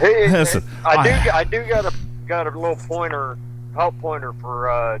 yeah. Hey, Listen, I do got a little help pointer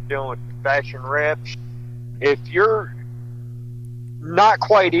for dealing with faction reps. If you're not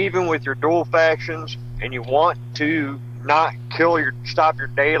quite even with your dual factions and you want to not stop your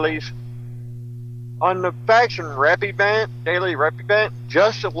dailies on the faction rep event, daily rep event,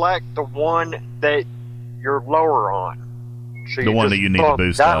 just select the one that you're lower on. So the one that you need to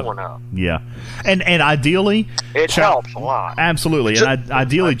boost that up. one up. Yeah, and ideally, it helps a lot. Absolutely, and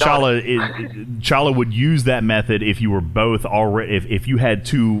ideally, Chala would use that method if you were both already. If you had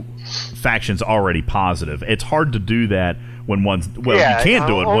two factions already positive, it's hard to do that when one's. Well, you can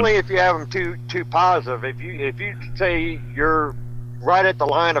do it only if you have them too positive. If you say you're right at the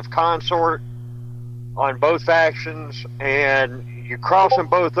line of consort on both factions and you cross them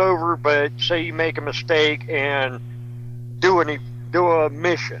both over, but say you make a mistake and do a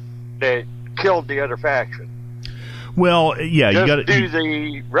mission that killed the other faction. Well, yeah, you got to do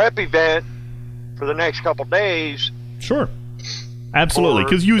the rep event for the next couple days. Sure, absolutely,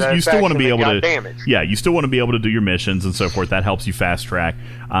 because you still want to be able to damage. Yeah, you still want to be able to do your missions and so forth. That helps you fast track.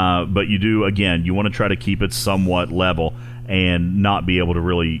 But you want to try to keep it somewhat level and not be able to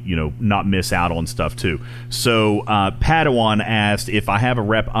really, not miss out on stuff too. So Padawan asked, if I have a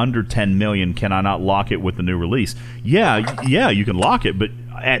rep under 10 million, can I not lock it with the new release? Yeah, you can lock it, but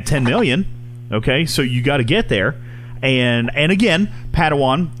at 10 million, okay, so you got to get there. And again,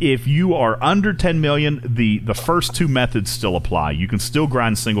 Padawan, if you are under 10 million, the first two methods still apply. You can still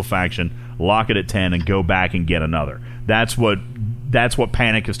grind single faction, lock it at 10, and go back and get another. That's what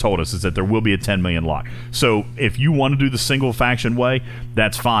Panic has told us, is that there will be a 10 million lock. So if you want to do the single faction way,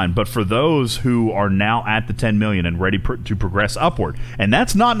 that's fine. But for those who are now at the 10 million and ready to progress upward, and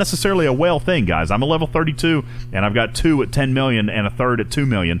that's not necessarily a whale thing, guys. I'm a level 32, and I've got 2 at 10 million and a third at 2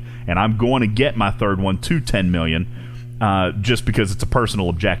 million, and I'm going to get my third one to 10 million just because it's a personal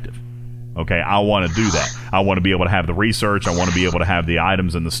objective. Okay, I want to do that. I want to be able to have the research. I want to be able to have the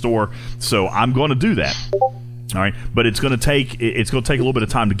items in the store. So I'm going to do that. All right, but it's going to take a little bit of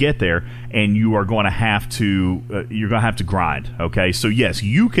time to get there, and you are going to have to grind. Okay, so yes,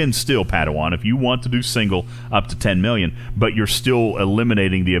 you can still Padawan if you want to do single up to 10 million, but you're still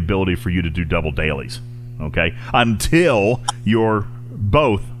eliminating the ability for you to do double dailies. Okay, until you're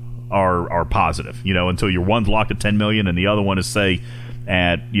both are positive. Until your one's locked at 10 million and the other one is say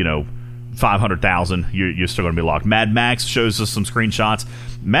at 500,000, you're still going to be locked. Mad Max shows us some screenshots.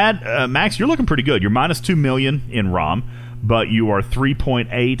 Max, you're looking pretty good. You're minus 2 million in ROM, but you are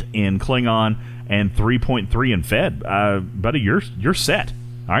 3.8 in Klingon and 3.3 in Fed. Buddy, you're set.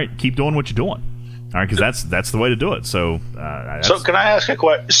 All right, keep doing what you're doing. All right, because that's the way to do it. So can I ask a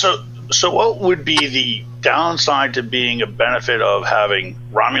question? So what would be the downside to being a benefit of having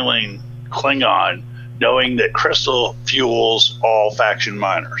Romulan Klingon, knowing that Crystal fuels all faction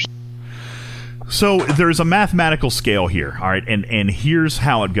miners? So there's a mathematical scale here, all right, and here's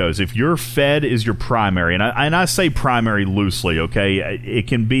how it goes. If your Fed is your primary, and I say primary loosely, okay, it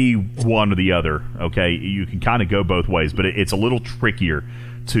can be one or the other, okay, you can kind of go both ways, but it's a little trickier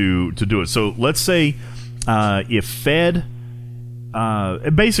to do it. So let's say if Fed,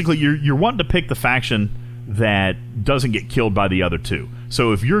 basically you're wanting to pick the faction that doesn't get killed by the other two.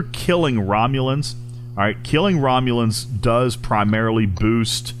 So if you're killing Romulans, all right, killing Romulans does primarily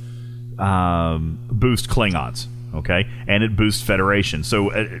boost Klingons, okay, and it boosts Federation.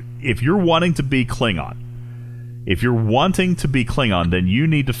 So if you're wanting to be Klingon, then you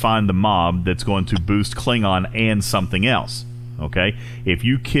need to find the mob that's going to boost Klingon and something else, okay. If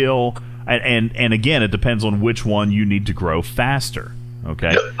you kill, and again, it depends on which one you need to grow faster,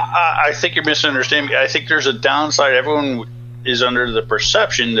 okay. I think you're misunderstanding. I think there's a downside. Everyone is under the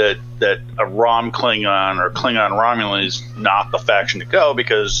perception that a Rom Klingon or Klingon Romulan is not the faction to go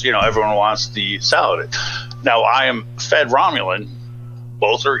because everyone wants the salad. Now I am Fed Romulan,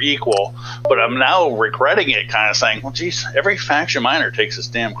 both are equal. But I'm now regretting it, kind of saying, well, geez, every faction miner takes this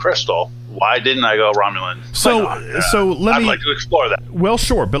damn crystal. Why didn't I go Romulan? I'd like to explore that. Well,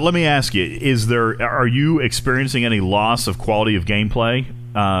 sure, but let me ask you: are you experiencing any loss of quality of gameplay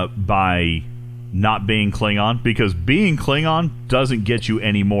by not being Klingon? Because being Klingon doesn't get you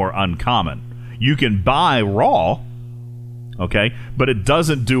any more uncommon. You can buy raw, okay, but it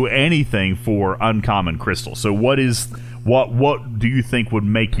doesn't do anything for uncommon crystal. So what do you think would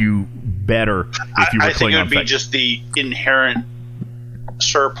make you better if you were Klingon? I think it would be just the inherent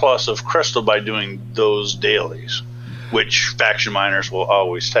surplus of crystal by doing those dailies, which faction miners will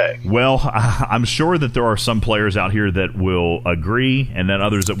always take. Well, I'm sure that there are some players out here that will agree and then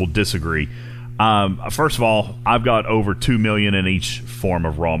others that will disagree. First of all, I've got over 2 million in each form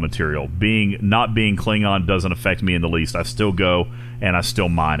of raw material. Not being Klingon doesn't affect me in the least. I still go and I still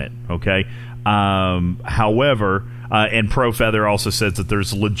mine it, okay? However, and Pro Feather also says that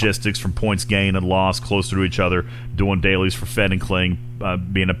there's logistics from points gained and lost closer to each other, doing dailies for Fed and Kling,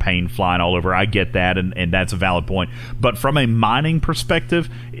 being a pain flying all over. I get that, and that's a valid point. But from a mining perspective,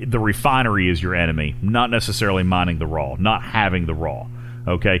 the refinery is your enemy, not necessarily mining the raw, not having the raw.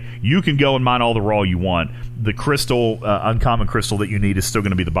 Okay, you can go and mine all the raw you want. The crystal, uncommon crystal that you need is still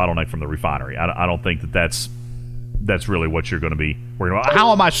going to be the bottleneck from the refinery. I don't think that's really what you're going to be worried about.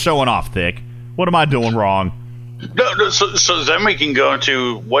 How am I showing off, Thick? What am I doing wrong? No, so then we can go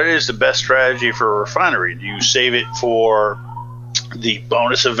into what is the best strategy for a refinery. Do you save it for the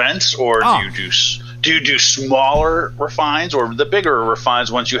bonus events, or do you do smaller refines or the bigger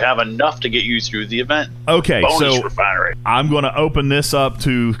refines once you have enough to get you through the event? Okay, bonus so refinery. I'm going to open this up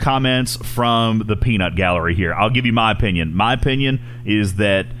to comments from the peanut gallery here. I'll give you my opinion. My opinion is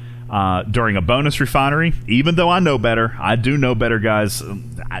that during a bonus refinery, even though I know better, I do know better, guys,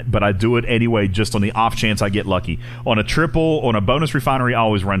 but I do it anyway just on the off chance I get lucky. On a bonus refinery, I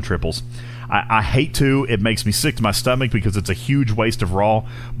always run triples. I hate to. It makes me sick to my stomach because it's a huge waste of raw.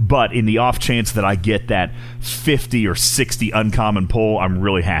 But in the off chance that I get that 50 or 60 uncommon pull, I'm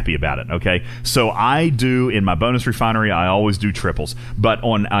really happy about it, okay? So I do, in my bonus refinery, I always do triples. But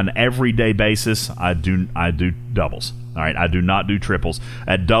on an everyday basis, I do doubles. All right, I do not do triples.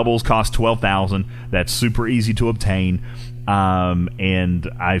 At doubles cost 12,000. That's super easy to obtain. And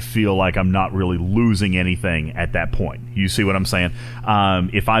I feel like I'm not really losing anything at that point. You see what I'm saying?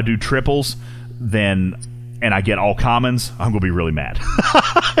 If I do triples, and I get all commons, I'm going to be really mad.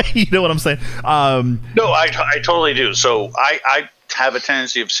 You know what I'm saying? No, I totally do. So I have a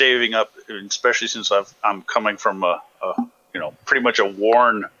tendency of saving up, especially since I'm coming from pretty much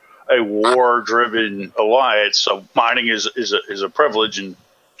a war-driven alliance. So mining is a privilege and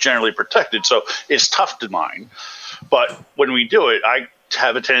generally protected. So it's tough to mine. But when we do it, I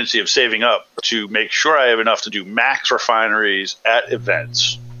have a tendency of saving up to make sure I have enough to do max refineries at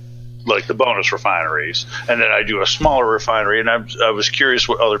events, like the bonus refineries, and then I do a smaller refinery. And I was curious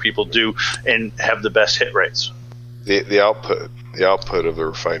what other people do and have the best hit rates. The output of the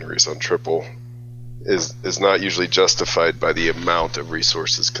refineries on triple is not usually justified by the amount of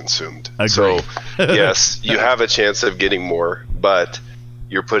resources consumed. Agreed. So yes, you have a chance of getting more, but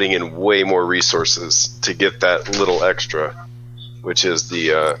you're putting in way more resources to get that little extra, which is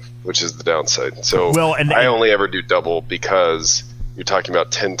the downside. So I only ever do double because you're talking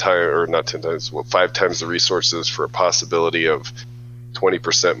about 5 times the resources for a possibility of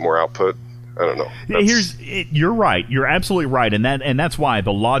 20% more output. I don't know. You're right. You're absolutely right, and that's why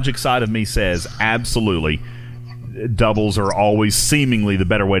the logic side of me says absolutely. Doubles are always seemingly the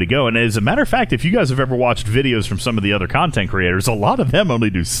better way to go. And as a matter of fact, if you guys have ever watched videos from some of the other content creators, a lot of them only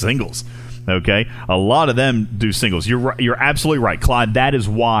do singles. Okay? A lot of them do singles. You're absolutely right, Clyde. That is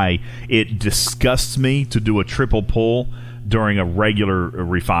why it disgusts me to do a triple pull during a regular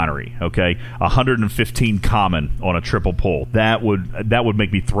refinery. Okay? 115 common on a triple pull. That would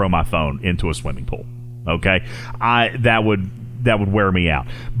make me throw my phone into a swimming pool. Okay? That would wear me out.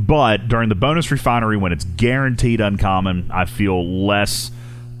 But during the bonus refinery, when it's guaranteed uncommon, I feel a little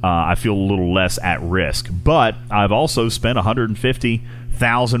less at risk. But I've also spent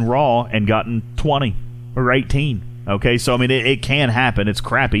 150,000 raw and gotten 20 or 18. Okay, so I mean it can happen. It's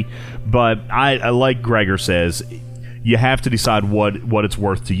crappy, but I like Gregor says, you have to decide what it's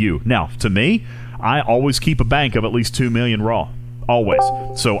worth to you. Now, to me, I always keep a bank of at least 2 million raw, always,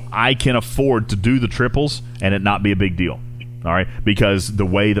 so I can afford to do the triples and it not be a big deal. All right, because the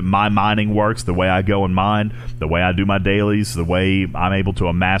way that my mining works, the way I go and mine, the way I do my dailies, the way I'm able to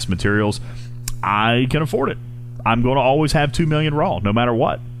amass materials, I can afford it. I'm going to always have 2 million raw, no matter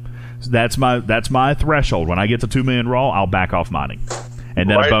what. That's my threshold. When I get to 2 million raw, I'll back off mining, and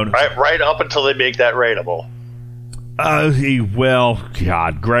then right up until they make that rateable. Well,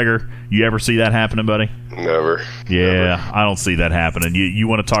 God, Gregor, you ever see that happening, buddy? Never. Yeah, Never. I don't see that happening. You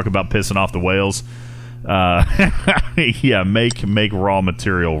want to talk about pissing off the whales? Yeah, make raw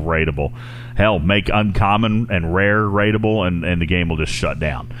material rateable. Hell, make uncommon and rare rateable, and the game will just shut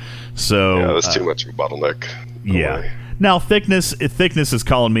down. So Yeah, that's too much of a bottleneck. No yeah. way. Now, Thickness is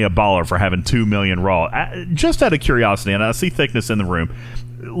calling me a baller for having 2 million raw. Just out of curiosity, and I see Thickness in the room,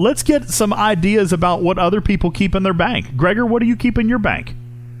 let's get some ideas about what other people keep in their bank. Gregor, what do you keep in your bank?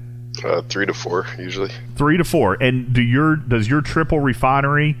 3 to 4 usually. 3 to 4. And does your triple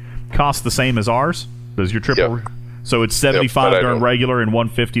refinery cost the same as ours? Does your triple? Yep. So it's 75 Yep, during don't. regular and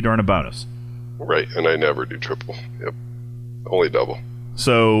 150 during a bonus. Right, and I never do triple. Yep, only double.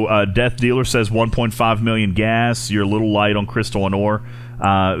 So Death Dealer says 1.5 million gas. You're a little light on crystal and ore,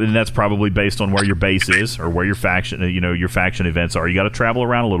 and that's probably based on where your base is or where your faction, your faction events are. You got to travel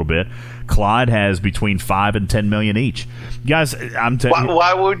around a little bit. Clyde has between 5 and 10 million each. Guys, I'm telling you,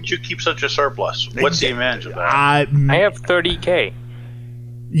 Why would you keep such a surplus? What's the advantage of that? I have 30K.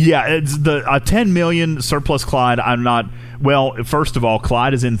 Yeah, it's the 10 million surplus Clyde. I'm not. Well, first of all,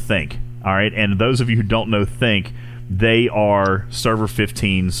 Clyde is in Think. All right, and those of you who don't know Think, they are Server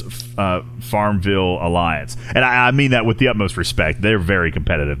 15's Farmville Alliance. And I mean that with the utmost respect. They're very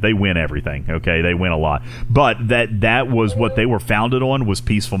competitive. They win everything, okay? They win a lot. But that was what they were founded on, was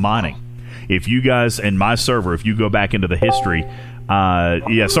peaceful mining. If you guys, and my server, if you go back into the history,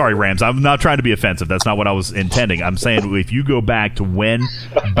 sorry, Rams, I'm not trying to be offensive. That's not what I was intending. I'm saying if you go back to when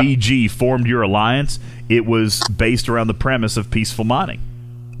BG formed your alliance, it was based around the premise of peaceful mining.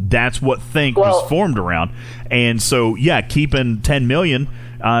 That's what Think was formed around. And so, yeah, keeping 10 million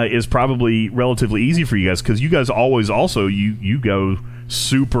is probably relatively easy for you guys, because you guys always also, you go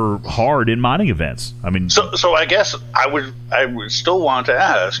super hard in mining events. I mean, so I guess I would still want to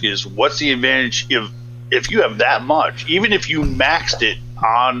ask is, what's the advantage if you have that much, even if you maxed it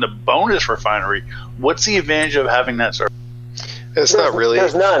on the bonus refinery, what's the advantage of having that service? It's not really.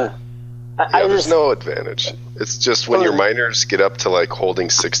 There's none. There's no advantage. It's just when your miners get up to like holding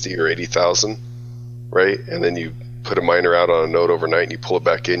 60 or 80,000, right? And then you put a miner out on a node overnight and you pull it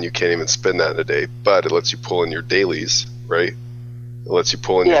back in, you can't even spend that in a day. But it lets you pull in your dailies, right? It lets you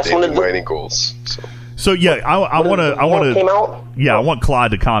pull in your daily mining goals. So yeah, I want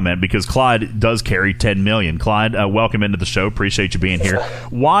Clyde to comment, because Clyde does carry 10 million. Clyde, welcome into the show. Appreciate you being here.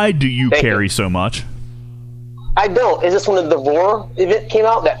 Why do you carry so much? I don't. It's just when the Devore event came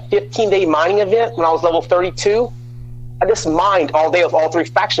out, that 15-day mining event, when I was level 32, I just mined all day with all 3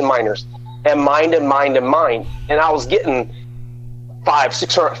 faction miners, and mined. And I was getting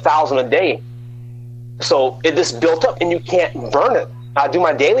 500,000-600,000 a day. So it just built up, and you can't burn it. I do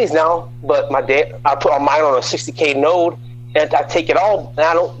my dailies now, but I put mine on a 60K node, and I take it all,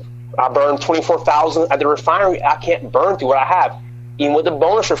 and I burn 24,000 at the refinery. I can't burn through what I have. Even with the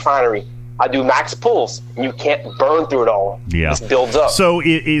bonus refinery, I do max pulls, and you can't burn through it all. Yeah, it builds up. So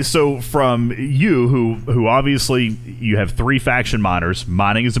so from you, who obviously you have 3 faction miners,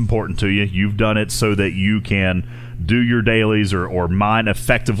 mining is important to you. You've done it so that you can do your dailies or mine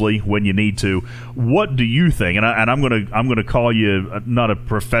effectively when you need to. What do you think? And I'm gonna call you not a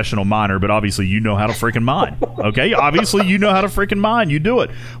professional miner, but obviously you know how to freaking mine. Okay, obviously you know how to freaking mine. You do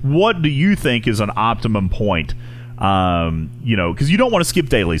it. What do you think is an optimum point? Because you don't want to skip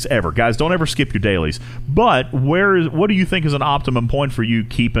dailies ever, guys. Don't ever skip your dailies. But what do you think is an optimum point for you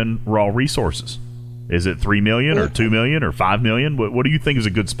keeping raw resources? Is it 3 million or 2 million or 5 million? What do you think is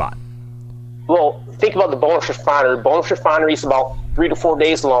a good spot? Well, think about the bonus refinery. Bonus refinery is about 3 to 4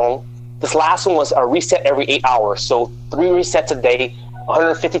 days long. This last one was a reset every 8 hours. So 3 resets a day,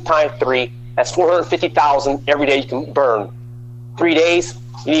 150 times 3. That's 450,000 every day you can burn. 3 days,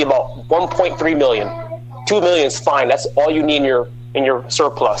 you need about 1.3 million. 2 million is fine. That's all you need in your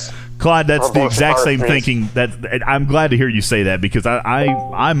surplus. Clyde, that's the exact same thinking. That I'm glad to hear you say that, because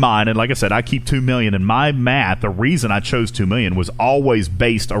I mine, and like I said, I keep 2 million. And my math, the reason I chose 2 million was always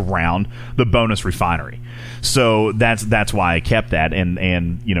based around the bonus refinery. So that's why I kept that,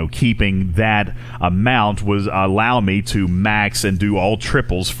 and keeping that amount was allow me to max and do all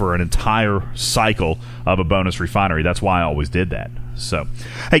triples for an entire cycle of a bonus refinery. That's why I always did that. So,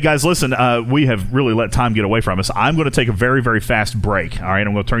 hey guys, listen, we have really let time get away from us. I'm going to take a very, very fast break. All right,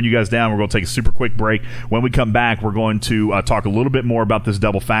 I'm going to turn you guys down. We're going to take a super quick break. When we come back, we're going to talk a little bit more about this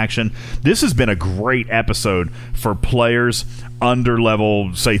double faction. This has been a great episode for players under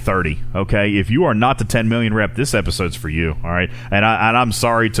level, say, 30. Okay, if you are not the 10 million rep, this episode's for you. All right, and I'm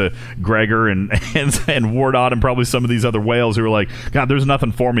sorry to Gregor and Wardot and probably some of these other whales who are like, God, there's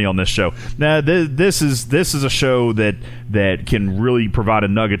nothing for me on this show. Now, this is a show that can really provide a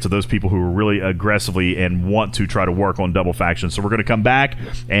nugget to those people who are really aggressively and want to try to work on double factions. So we're going to come back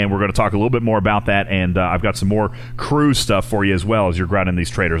and we're going to talk a little bit more about that, and I've got some more crew stuff for you as well as you're grinding these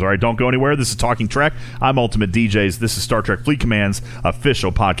traders. All right, don't go anywhere. This is Talking Trek. I'm Ultimate DJs. This is Star Trek Fleet Command's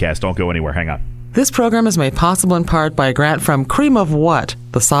official podcast. Don't go anywhere. Hang on. This program is made possible in part by a grant from Cream of What?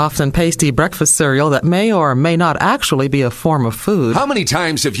 The soft and pasty breakfast cereal that may or may not actually be a form of food. How many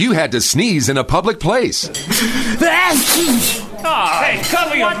times have you had to sneeze in a public place? Hey,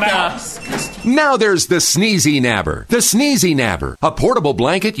 cover your mouth. Now there's the Sneezy Nabber. The Sneezy Nabber, a portable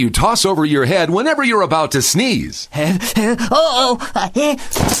blanket you toss over your head whenever you're about to sneeze.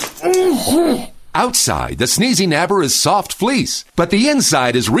 Outside, the Sneezy Nabber is soft fleece, but the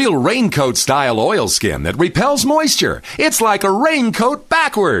inside is real raincoat-style oilskin that repels moisture. It's like a raincoat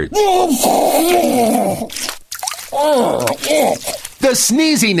backwards. The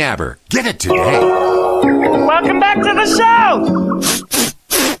Sneezy Nabber. Get it today. Welcome back to the show!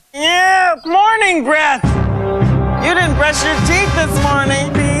 Yeah, morning breath! You didn't brush your teeth this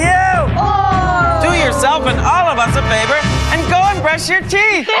morning, do you? Oh. Do yourself and all of us a favor and go and brush your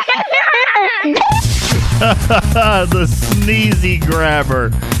teeth! The Sneezy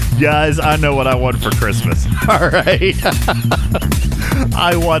Grabber. Guys, I know what I want for Christmas. All right.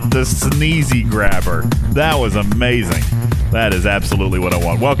 I want the Sneezy Grabber. That was amazing. That is absolutely what I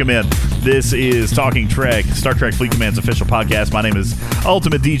want. Welcome in. This is Talking Trek, Star Trek Fleet Command's official podcast. My name is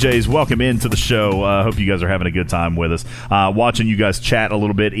Ultimate DJs. Welcome into the show. Hope you guys are having a good time with us. Watching you guys chat a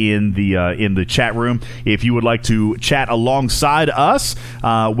little bit in the chat room. If you would like to chat alongside us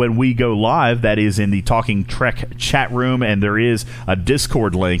when we go live, that is in the Talking Trek chat room, and there is a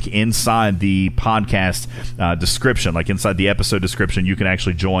Discord link inside the podcast description, like inside the episode description. You can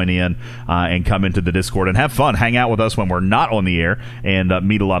actually join in and come into the Discord and have fun, hang out with us when we're not on the air, and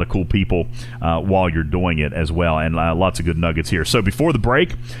meet a lot of cool people while you're doing it as well, and lots of good nuggets here. So before the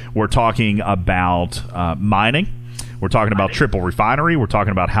break, we're talking about mining. We're talking about triple refinery. We're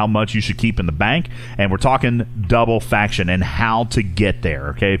talking about how much you should keep in the bank, and we're talking double faction and how to get there.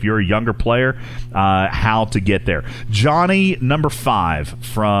 Okay, if you're a younger player, how to get there. Johnny number 5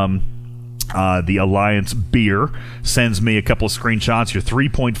 from the Alliance Beer sends me a couple of screenshots. You're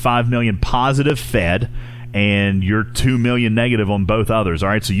 3.5 million positive Fed, and you're 2 million negative on both others. All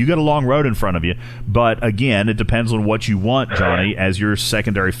right, so you got a long road in front of you, but again, it depends on what you want, Johnny, as your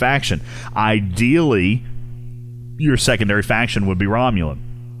secondary faction. Ideally, your secondary faction would be Romulan.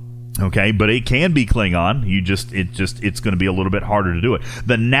 Okay, but it can be Klingon. It's going to be a little bit harder to do it.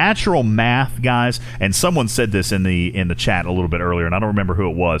 The natural math, guys, and someone said this in the chat a little bit earlier, and I don't remember who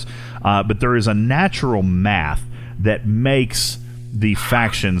it was, but there is a natural math that makes the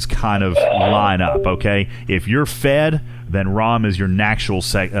factions kind of line up. Okay, if you're Fed, then Rom is your natural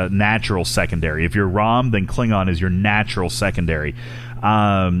secondary. If you're Rom, then Klingon is your natural secondary.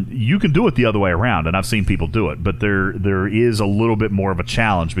 You can do it the other way around, and I've seen people do it, but there is a little bit more of a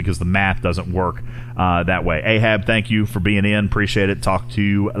challenge because the math doesn't work that way. Ahab, thank you for being in. Appreciate it. Talk to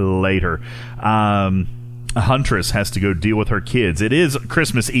you later. Huntress has to go deal with her kids. It is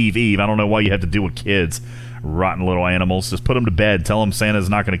Christmas Eve. I don't know why you have to deal with kids. Rotten little animals. Just put them to bed. Tell them Santa's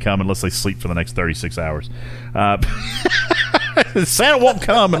not going to come unless they sleep for the next 36 hours. Santa won't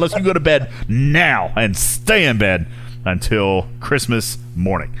come unless you go to bed now and stay in bed until Christmas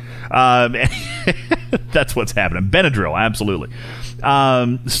morning. That's what's happening. Benadryl, absolutely.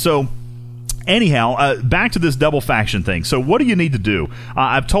 So anyhow, back to this double faction thing. So what do you need to do?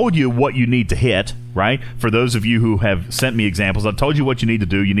 I've told you what you need to hit, right? For those of you who have sent me examples, I've told you what you need to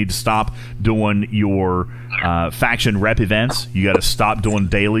do. You need to stop doing your faction rep events. You got to stop doing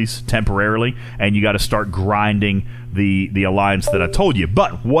dailies temporarily, and you got to start grinding the alliance that I told you.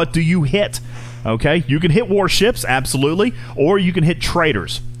 But what do you hit? Okay, you can hit warships, absolutely, or you can hit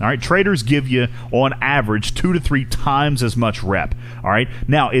traders. All right, traders give you, on average, 2 to 3 times as much rep. All right,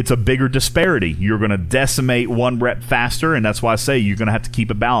 now it's a bigger disparity. You're going to decimate one rep faster, and that's why I say you're going to have to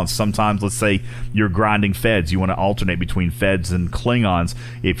keep it balanced. Sometimes, let's say you're grinding Feds. You want to alternate between Feds and Klingons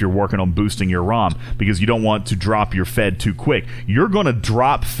if you're working on boosting your ROM, because you don't want to drop your Fed too quick. You're going to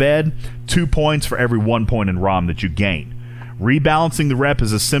drop Fed 2 points for every 1 point in ROM that you gain. Rebalancing the rep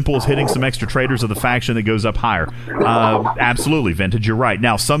is as simple as hitting some extra traders of the faction that goes up higher. Absolutely, Vintage, you're right.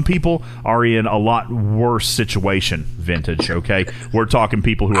 Now, some people are in a lot worse situation, Vintage, okay? We're talking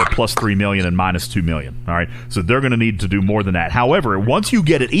people who are plus 3 million and minus 2 million, all right? So they're going to need to do more than that. However, once you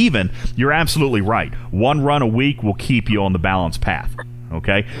get it even, you're absolutely right. 1 run a week will keep you on the balance path,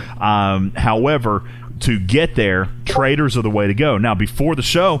 okay? However, to get there, traders are the way to go. Now, before the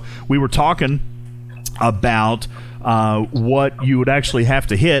show, we were talking about what you would actually have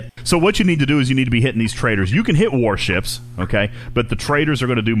to hit So what you need to do is you need to be hitting these traders. You can hit warships, okay, but the traders are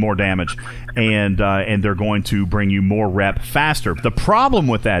going to do more damage, and they're going to bring you more rep faster. The problem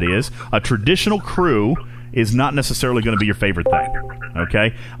with that is a traditional crew is not necessarily going to be your favorite thing,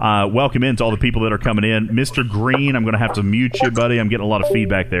 okay? Welcome in to all the people that are coming in. Mr. Green, I'm going to have to mute you, buddy. I'm getting a lot of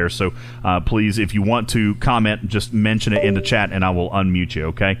feedback there, so please, if you want to comment, just mention it in the chat, and I will unmute you,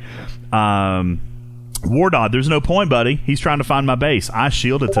 okay? Wardod, there's no point, buddy. He's trying to find my base. I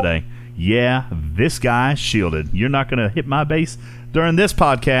shielded today. Yeah, this guy shielded. You're not going to hit my base during this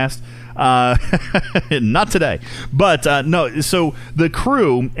podcast. Not today. But no, so the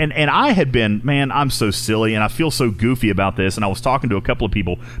crew, and I had been, man, I'm so silly, and I feel so goofy about this, and I was talking to a couple of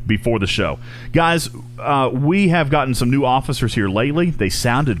people before the show. Guys, we have gotten some new officers here lately. They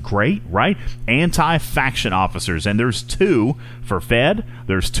sounded great, right? Anti-faction officers, and there's 2 for Fed,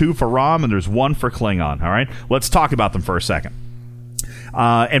 there's 2 for Rom, and there's 1 for Klingon, all right? Let's talk about them for a second.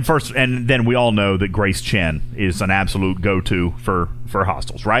 And then we all know that Grace Chen is an absolute go-to for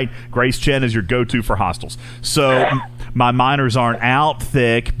hostiles, right? Grace Chen is your go-to for hostiles. So my miners aren't out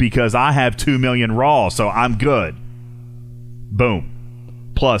thick because I have 2 million raw, so I'm good. Boom.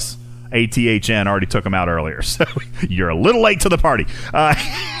 Plus, ATHN already took them out earlier, so you're a little late to the party.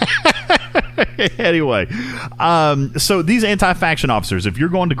 Anyway, so these anti-faction officers, if you're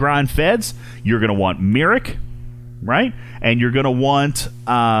going to grind feds, you're going to want Myrick, right? And you're going to want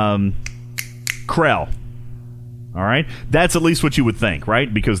Krell. All right? That's at least what you would think,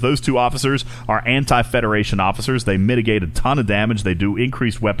 right? Because those 2 officers are anti-Federation officers. They mitigate a ton of damage. They do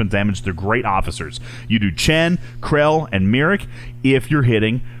increased weapon damage. They're great officers. You do Chen, Krell, and Myrick if you're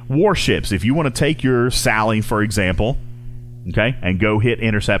hitting warships. If you want to take your Sally, for example, okay, and go hit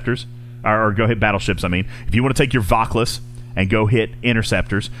interceptors, or go hit battleships, I mean. If you want to take your Voklas and go hit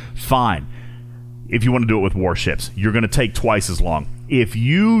interceptors, fine. If you want to do it with warships, you're going to take twice as long. If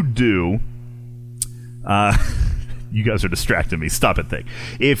you do... you guys are distracting me. Stop it, thing.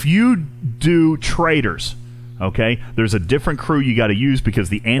 If you do traders, okay, there's a different crew you got to use because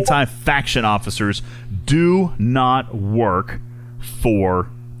the anti-faction officers do not work for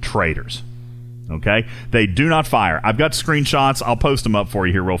traders. Okay? They do not fire. I've got screenshots. I'll post them up for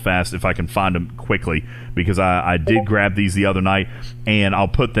you here real fast if I can find them quickly because I did grab these the other night, and I'll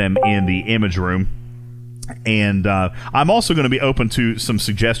put them in the image room. And I'm also going to be open to some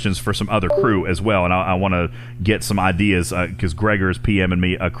suggestions for some other crew as well, and I want to get some ideas because Gregor is PMing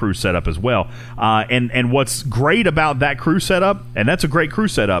me a crew setup as well. And what's great about that crew setup, and that's a great crew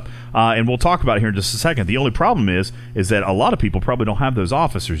setup, and we'll talk about it here in just a second. The only problem is that a lot of people probably don't have those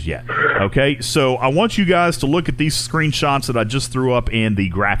officers yet. Okay, so I want you guys to look at these screenshots that I just threw up in the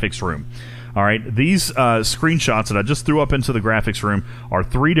graphics room. All right, these screenshots that I just threw up into the graphics room are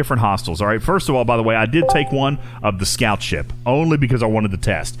 3 different hostiles. All right, first of all, by the way, I did take one of the scout ship only because I wanted to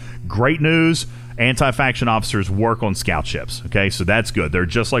test. Great news, anti-faction officers work on scout ships. Okay, so that's good. They're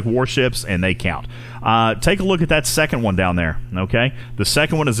just like warships, and they count. Take a look at that second one down there. Okay, the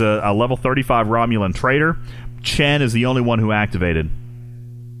second one is a level 35 Romulan trader. Chen is the only one who activated.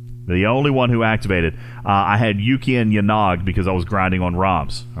 The only one who activated. I had Yuki and Yanag because I was grinding on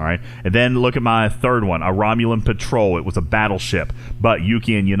ROMs. All right, and then look at my third one, a Romulan patrol. It was a battleship, but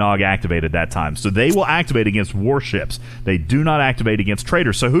Yuki and Yanag activated that time. So they will activate against warships. They do not activate against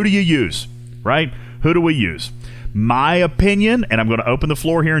traders. So who do you use? Right? Who do we use? My opinion, and I'm going to open the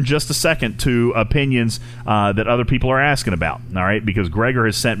floor here in just a second to opinions that other people are asking about, all right? Because Gregor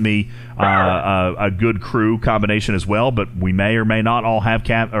has sent me a good crew combination as well, but we may or may not all have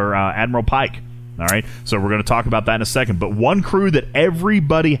Admiral Pike, all right? So we're going to talk about that in a second. But one crew that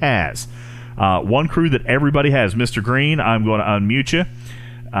everybody has, Mr. Green, I'm going to unmute you.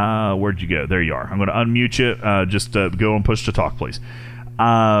 Where'd you go? There you are. I'm going to unmute you. Just go and push to talk, please.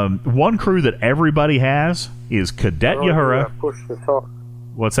 One crew that everybody has is Cadet Uhura. Push to talk.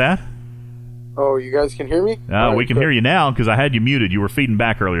 What's that? Oh, you guys can hear me? We can hear you now because I had you muted. You were feeding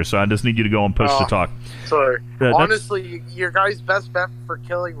back earlier, so I just need you to go and push to talk. Sorry. Honestly, your guys' best bet for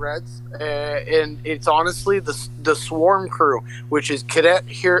killing Reds, and it's honestly the Swarm crew, which is Cadet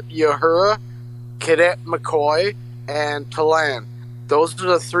Uhura, Cadet McCoy, and Talan. Those are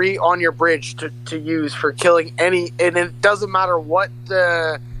the 3 on your bridge to use for killing any, and it doesn't matter what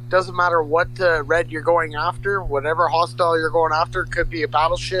red you're going after, whatever hostile you're going after. Could be a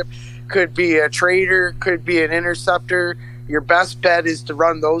battleship, could be a trader, could be an interceptor. Your best bet is to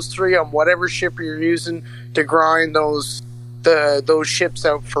run those 3 on whatever ship you're using to grind those ships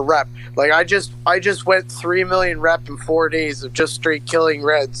out for rep. Like I just went 3 million rep in 4 days of just straight killing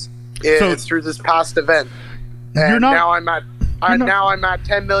Reds through this past event, and now I'm at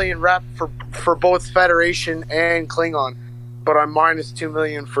 10 million rep for both Federation and Klingon. but I'm minus 2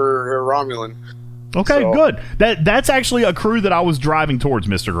 million for Romulan. Okay, good. That's actually a crew that I was driving towards,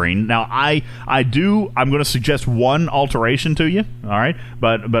 Mr. Green. Now, I'm going to suggest one alteration to you, all right?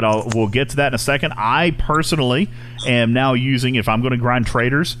 But we'll get to that in a second. I personally am now using, if I'm going to grind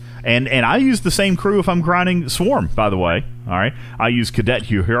traders, and I use the same crew if I'm grinding Swarm, by the way, all right? I use Cadet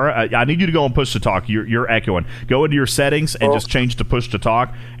Uhura. I need you to go and push to talk. You're echoing. Go into your settings and just change to push to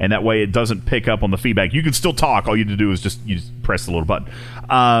talk, and that way it doesn't pick up on the feedback. You can still talk. All you have to do is just press the little button.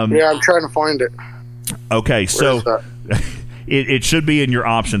 Yeah, I'm trying to find it. Okay, so it should be in your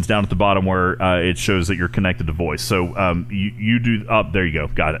options down at the bottom where it shows that you're connected to voice. So you do there you go,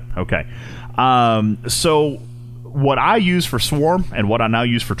 got it. Okay, so what I use for Swarm and what I now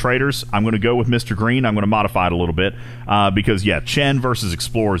use for traders, I'm going to go with Mr. Green. I'm going to modify it a little bit because Chen versus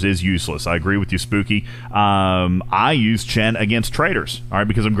Explorers is useless. I agree with you, Spooky. I use Chen against traders, all right,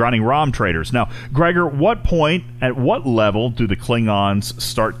 because I'm grinding ROM traders. Now, Gregor, at what level do the Klingons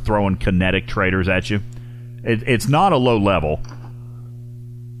start throwing kinetic traders at you? It's not a low level.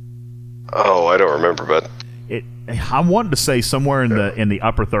 Oh, I don't remember, but I wanted to say somewhere in the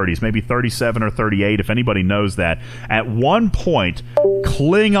upper 30s, maybe 37 or 38. If anybody knows that, at one point,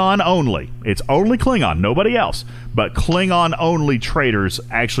 Klingon only. It's only Klingon, nobody else. But Klingon only traders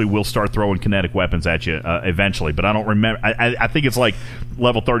actually will start throwing kinetic weapons at you eventually. But I don't remember. I think it's like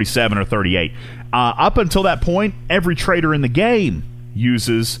level 37 or 38. Up until that point, every trader in the game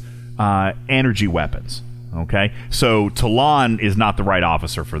uses energy weapons. Okay, so Talon is not the right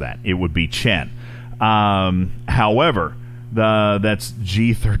officer for that. It would be Chen. However, that's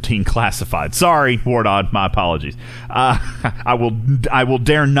G13 classified. Sorry, Wardod, my apologies. I will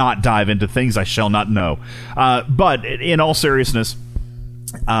dare not dive into things I shall not know. But in all seriousness,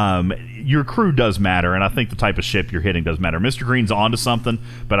 your crew does matter, and I think the type of ship you're hitting does matter. Mr. Green's onto something,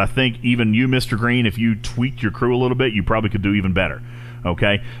 but I think even you, Mr. Green, if you tweaked your crew a little bit, you probably could do even better.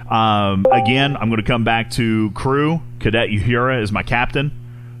 Okay. Again, I'm going to come back to crew. Cadet Uhura is my captain.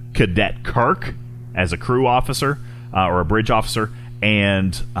 Cadet Kirk as a crew officer or a bridge officer,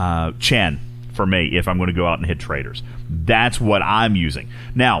 and Chen for me if I'm going to go out and hit traders. That's what I'm using.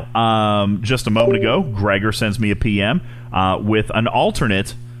 Now, just a moment ago, Gregor sends me a PM with an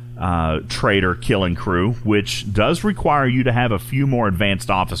alternate trader killing crew, which does require you to have a few more advanced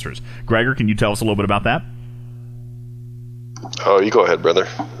officers. Gregor, can you tell us a little bit about that? Oh, you go ahead, brother.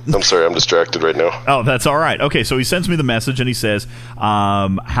 I'm sorry, I'm distracted right now. Oh, that's all right. Okay, so he sends me the message and he says,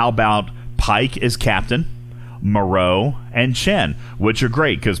 how about Pike as captain, Moreau, and Chen, which are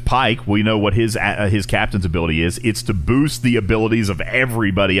great because Pike, we know what his captain's ability is. It's to boost the abilities of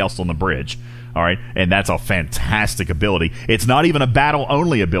everybody else on the bridge. All right, and that's a fantastic ability. It's not even a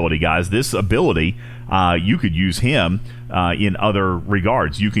battle-only ability, guys. This ability, you could use him in other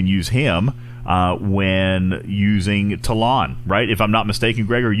regards. You can use him when using Talon, right? If I'm not mistaken,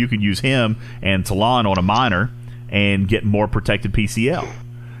 Gregor, you can use him and Talon on a minor and get more protected PCL.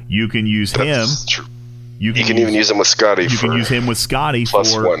 You can use him. True. You can even use him with Scotty. You can use him with Scotty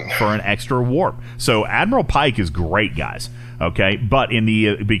for an extra warp. So Admiral Pike is great, guys. Okay, but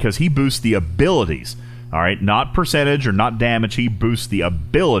because he boosts the abilities. All right, not percentage or not damage. He boosts the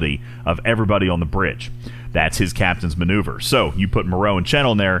ability of everybody on the bridge. That's his captain's maneuver. So you put Moreau and Chen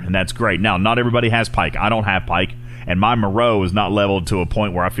on there, and that's great. Now, not everybody has Pike. I don't have Pike, and my Moreau is not leveled to a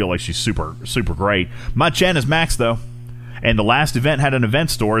point where I feel like she's super, super great. My Chen is maxed, though, and the last event had an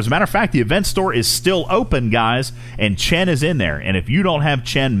event store. As a matter of fact, the event store is still open, guys, and Chen is in there. And if you don't have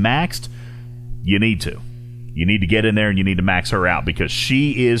Chen maxed, you need to. You need to get in there and you need to max her out because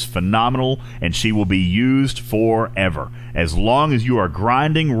she is phenomenal and she will be used forever. As long as you are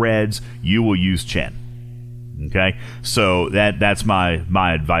grinding reds, you will use Chen. Okay? So that's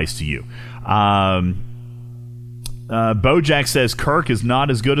my advice to you. Bojack says Kirk is not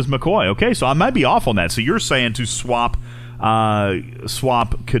as good as McCoy. Okay, so I might be off on that. So you're saying to swap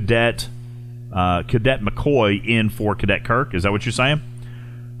Cadet McCoy in for Cadet Kirk. Is that what you're saying?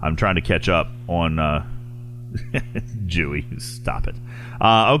 I'm trying to catch up on Jewy. Stop it.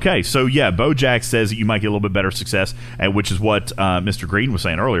 Okay, so yeah, Bojack says that you might get a little bit better success, which is what Mr. Green was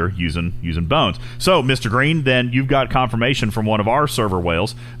saying earlier, using Bones. So, Mr. Green, then you've got confirmation from one of our server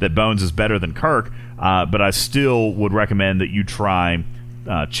whales that Bones is better than Kirk, but I still would recommend that you try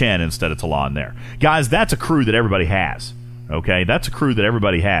Chen instead of Talon there. Guys, that's a crew that everybody has. Okay, that's a crew that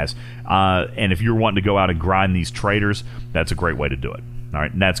everybody has. And if you're wanting to go out and grind these traders, that's a great way to do it. All right,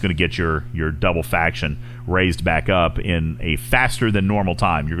 and that's going to get your double faction raised back up in a faster than normal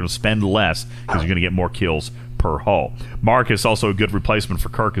time. You're going to spend less because you're going to get more kills per hull. Marcus, also a good replacement for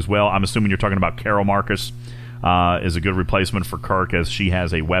Kirk as well. I'm assuming you're talking about Carol Marcus is a good replacement for Kirk as she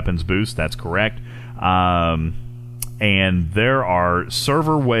has a weapons boost. That's correct. and there are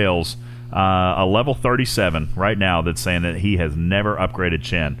server whales, a level 37 right now, that's saying that he has never upgraded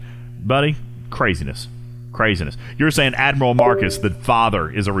Chen. Buddy, craziness. You're saying Admiral Marcus, the father,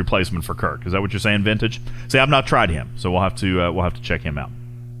 is a replacement for Kirk. Is that what you're saying, Vintage? See, I've not tried him, so we'll have to check him out.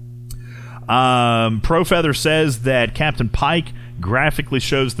 Profeather says that Captain Pike graphically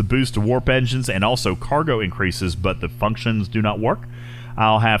shows the boost to warp engines and also cargo increases, but the functions do not work.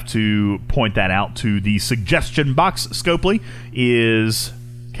 I'll have to point that out to the suggestion box. Scopely, is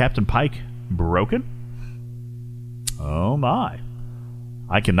Captain Pike broken? Oh my.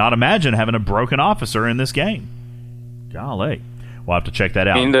 I cannot imagine having a broken officer in this game. Golly. We'll have to check that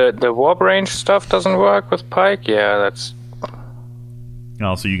out. I mean, the warp range stuff doesn't work with Pike? Yeah, that's...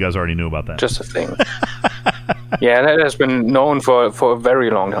 Oh, so you guys already knew about that. Just a thing. Yeah, that has been known for a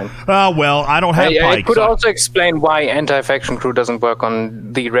very long time. Well, I don't have Pike. It could also explain why anti-faction crew doesn't work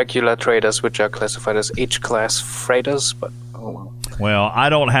on the regular traders, which are classified as H-class freighters, but oh well. Well, I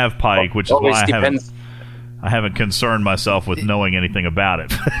don't have Pike, which is why I haven't concerned myself with knowing anything about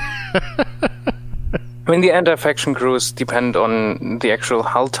it. I mean, the anti-faction crews depend on the actual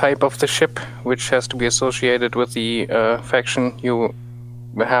hull type of the ship, which has to be associated with the faction you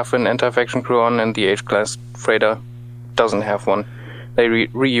have an anti-faction crew on, and the H-class freighter doesn't have one. They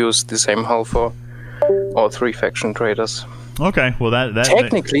reuse the same hull for all three faction traders. Okay, well that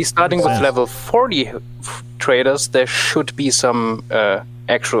technically, starting with level 40 traders, there should be some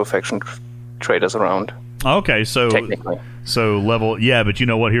actual faction traders around. Okay, so technically. So level, yeah, but you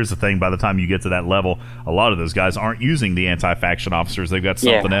know what? Here's the thing. By the time you get to that level, a lot of those guys aren't using the anti-faction officers. They've got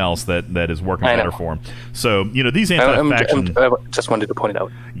something else that is working better for them. So, you know, these anti-faction... I just wanted to point it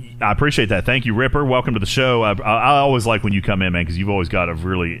out. I appreciate that. Thank you, Ripper. Welcome to the show. I always like when you come in, man, because you've always got a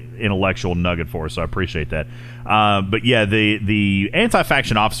really intellectual nugget for us, so I appreciate that. But yeah, the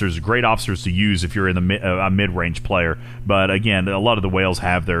anti-faction officers are great officers to use if you're in a mid-range player. But again, a lot of the whales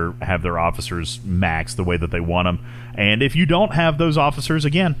have their officers maxed the way that they want them. And if you don't have those officers,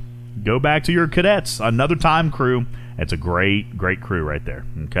 again, go back to your cadets. Another time crew. It's a great crew right there.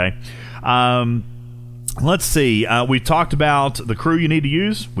 Okay. Let's see. We've talked about the crew you need to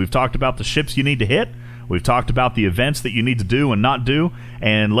use. We've talked about the ships you need to hit. We've talked about the events that you need to do and not do.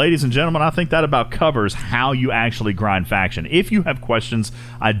 And ladies and gentlemen, I think that about covers how you actually grind faction. If you have questions,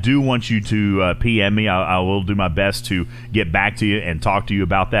 I do want you to PM me. I will do my best to get back to you and talk to you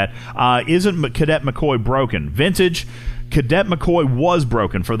about that. Isn't Cadet McCoy broken? Vintage, Cadet McCoy was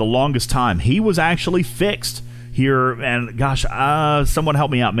broken for the longest time. He was actually fixed here, and gosh, someone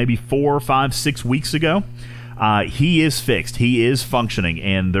help me out, maybe 4, 5, 6 weeks ago. He is fixed. He is functioning,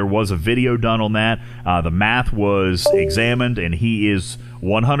 and there was a video done on that. The math was examined, and he is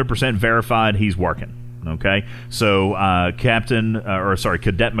 100% verified he's working. Okay? So, Cadet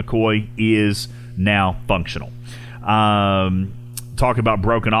McCoy is now functional. Talk about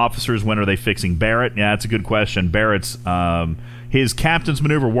broken officers. When are they fixing Barrett? Yeah, that's a good question. Barrett's... his captain's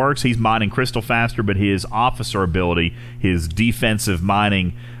maneuver works. He's mining crystal faster, but his officer ability, his defensive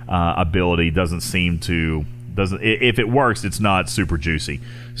mining ability doesn't seem to... if it works, it's not super juicy.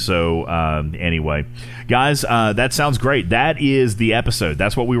 So anyway, guys, that sounds great. That is the episode.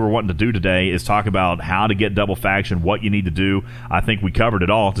 That's what we were wanting to do today, is talk about how to get double faction, what you need to do. I think we covered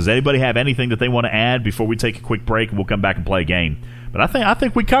it all. Does anybody have anything that they want to add before we take a quick break and we'll come back and play a game? But I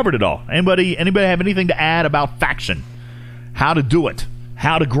think we covered it all. Anybody have anything to add about faction? How to do it,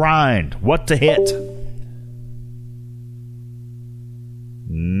 how to grind, what to hit?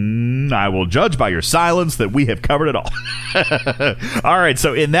 I will judge by your silence that we have covered it all. All right,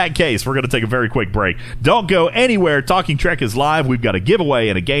 so in that case, we're going to take a very quick break. Don't go anywhere. Talking Trek is live. We've got a giveaway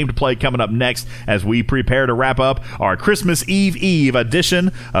and a game to play coming up next as we prepare to wrap up our Christmas Eve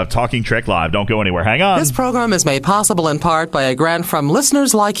edition of Talking Trek Live. Don't go anywhere. Hang on. This program is made possible in part by a grant from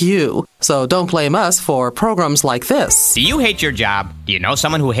listeners like you. So don't blame us for programs like this. Do you hate your job? Do you know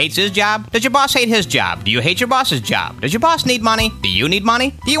someone who hates his job? Does your boss hate his job? Do you hate your boss's job? Does your boss need money? Do you need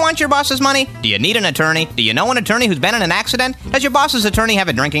money? Do you want your boss's money? Do you need an attorney? Do you know an attorney who's been in an accident? Does your boss's attorney have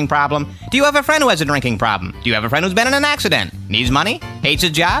a drinking problem? Do you have a friend who has a drinking problem? Do you have a friend who's been in an accident? Needs money? Hates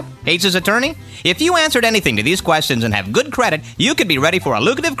his job? Hates his attorney? If you answered anything to these questions and have good credit, you could be ready for a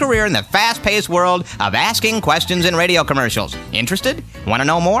lucrative career in the fast-paced world of asking questions in radio commercials. Interested? Want to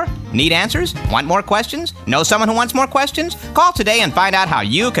know more? Need answers? Want more questions? Know someone who wants more questions? Call today and find out how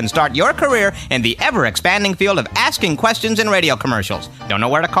you can start your career in the ever-expanding field of asking questions in radio commercials. Don't know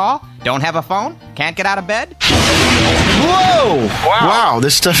where to call? Don't have a phone? Can't get out of bed? Whoa! Wow,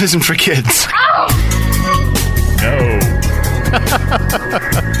 this stuff isn't for kids. No.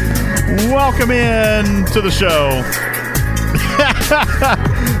 Welcome in to the show.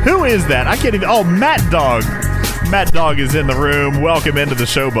 Who is that? I can't even... Oh, Matt Dog. Matt Dog is in the room. Welcome into the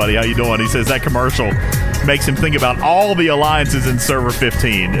show, buddy. How you doing? He says that commercial makes him think about all the alliances in Server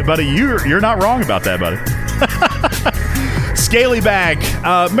 15. Buddy, you're not wrong about that, buddy. Scaly back.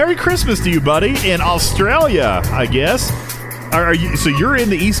 Merry Christmas to you, buddy, in Australia, I guess. Are you? So you're in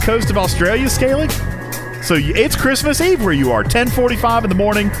the east coast of Australia, Scaly? So it's Christmas Eve where you are. 10:45 in the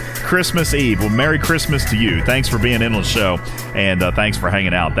morning, Christmas Eve. Well, Merry Christmas to you. Thanks for being in on the show, and thanks for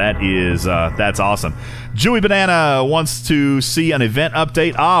hanging out. That's awesome. Jewy Banana wants to see an event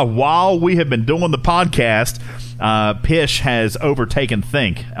update. While we have been doing the podcast, Pish has overtaken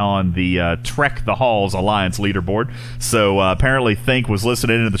Think on the Trek the Halls Alliance leaderboard. So apparently Think was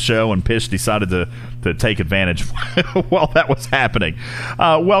listening into the show, and Pish decided to take advantage while that was happening.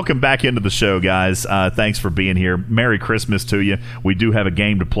 Welcome back into the show, guys. Thanks for being here. Merry Christmas to you. We do have a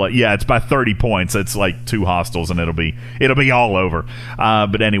game to play. Yeah, it's by 30 points. It's like 2 hostiles, and it'll be all over.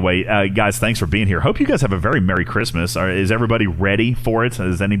 But anyway, guys, thanks for being here. Hope you guys have a very Merry Christmas. Is everybody ready for it?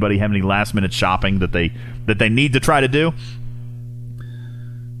 Does anybody have any last-minute shopping that they need to try to do?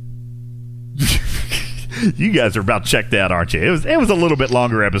 You guys are about checked out, aren't you? It was a little bit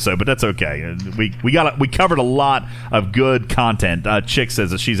longer episode, but that's okay. We covered a lot of good content. Chick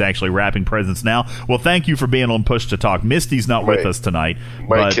says that she's actually wrapping presents now. Well, thank you for being on Push to Talk. Misty's not with us tonight.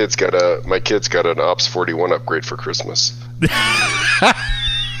 My kid's got an Ops 41 upgrade for Christmas.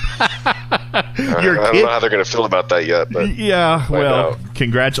 I don't know how they're going to feel about that yet, but yeah. Well,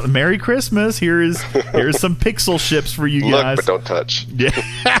 congratulations, Merry Christmas. Here's some pixel ships for you guys. Look, but don't touch. Yeah,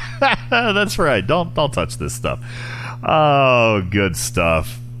 that's right. Don't touch this stuff. Oh, good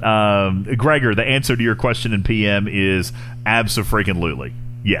stuff. Gregor, the answer to your question in PM is abso-freaking-lutely.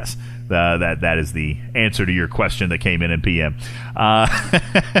 Yes, that is the answer to your question that came in PM.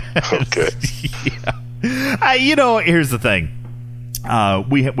 Okay. Yeah. Here's the thing.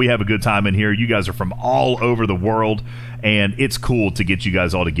 We have a good time in here. You guys are from all over the world, and it's cool to get you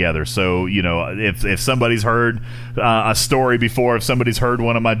guys all together. So, if somebody's heard a story before, if somebody's heard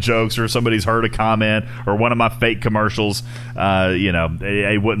one of my jokes, or somebody's heard a comment, or one of my fake commercials,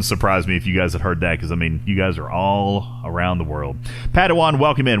 it wouldn't surprise me if you guys had heard that, because, you guys are all around the world. Padawan,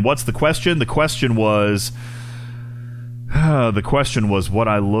 welcome in. What's the question? The question was what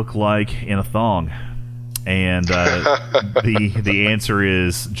I look like in a thong. And the answer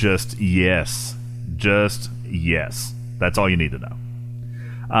is just yes. Just yes. That's all you need to know.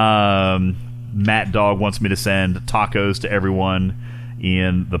 Matt Dog wants me to send tacos to everyone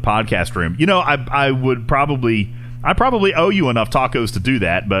in the podcast room. I probably owe you enough tacos to do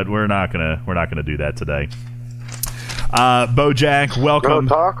that, but we're not gonna do that today. Bojack, welcome. No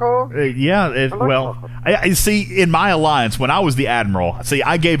taco? I see. In my alliance, when I was the admiral,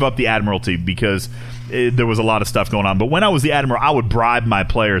 I gave up the admiralty because there was a lot of stuff going on. But when I was the admiral, I would bribe my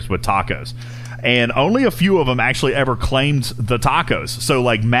players with tacos, and only a few of them actually ever claimed the tacos. So,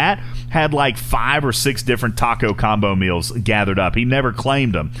 like, Matt had like 5 or 6 different taco combo meals gathered up. He never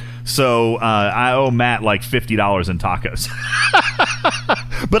claimed them. So I owe Matt like $50 in tacos.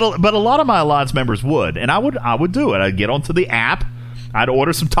 But a lot of my alliance members would, and I would do it. I'd get onto the app, I'd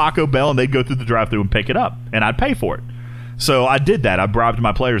order some Taco Bell, and they'd go through the drive-thru and pick it up, and I'd pay for it. So I did that. I bribed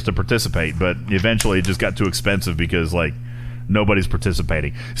my players to participate, but eventually it just got too expensive because, like, nobody's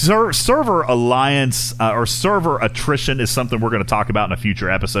participating. Server alliance or server attrition is something we're going to talk about in a future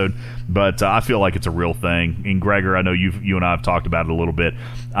episode, but I feel like it's a real thing. And Gregor, I know you and I have talked about it a little bit,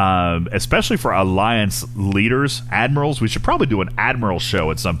 especially for alliance leaders, admirals. We should probably do an admiral show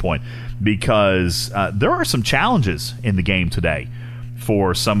at some point, because there are some challenges in the game today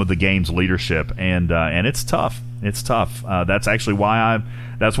for some of the game's leadership, and it's tough. It's tough. That's actually why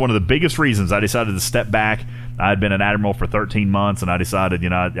that's one of the biggest reasons I decided to step back. I had been an admiral for 13 months, and I decided,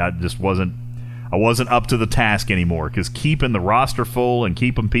 I just wasn't up to the task anymore, because keeping the roster full and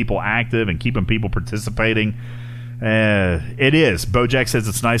keeping people active and keeping people participating, it is. Bojack says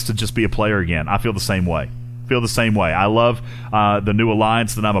it's nice to just be a player again. I feel the same way. I love the new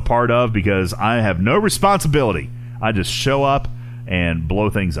alliance that I'm a part of, because I have no responsibility. I just show up and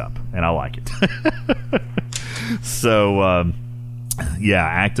blow things up, and I like it. So, yeah,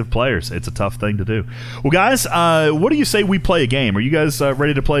 active players. It's a tough thing to do. Well, guys, what do you say we play a game? Are you guys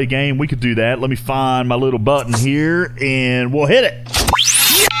ready to play a game? We could do that. Let me find my little button here, and we'll hit it.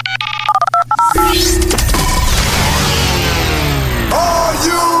 Are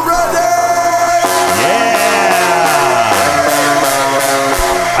you ready? Yeah!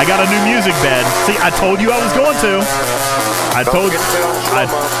 I got a new music bed. See, I told you I was going to. I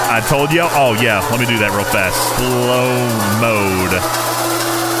told you. Oh, yeah. Let me do that real fast. Slow mode.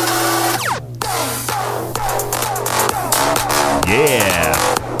 Yeah.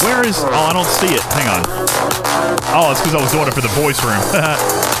 Where is... Oh, I don't see it. Hang on. Oh, it's because I was doing it for the voice room.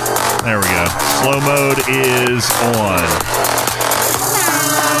 There we go. Slow mode is on.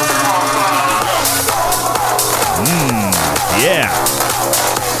 Yeah.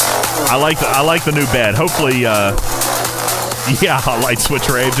 I like the new bed. Hopefully, light switch,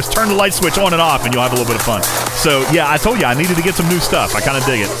 Rave. Just turn the light switch on and off, and you'll have a little bit of fun. So, yeah, I told you I needed to get some new stuff. I kind of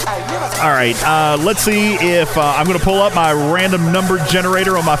dig it. All right, let's see if I'm going to pull up my random number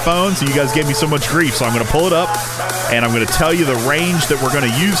generator on my phone. So you guys gave me so much grief, so I'm going to pull it up, and I'm going to tell you the range that we're going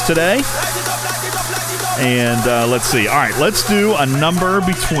to use today. And let's see. All right, let's do a number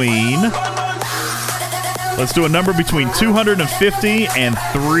between 250 and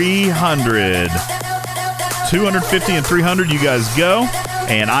 300. 250 and 300, you guys go.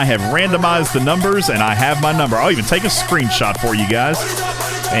 And I have randomized the numbers, and I have my number. I'll even take a screenshot for you guys,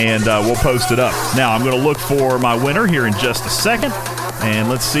 and we'll post it up. Now, I'm going to look for my winner here in just a second, and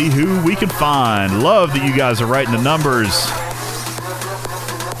let's see who we can find. Love that you guys are writing the numbers.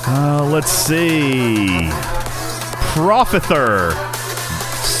 Let's see. Profither.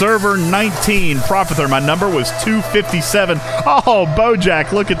 Server 19. Profither, my number was 257. Oh,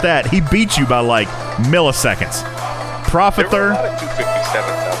 Bojack, look at that. He beat you by like milliseconds. Profither. There were a lot of 257s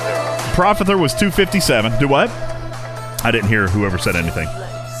out there. Profither was 257. Do what? I didn't hear whoever said anything.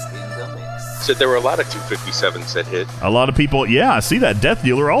 Said there were a lot of 257s that hit. A lot of people, yeah, I see that. Death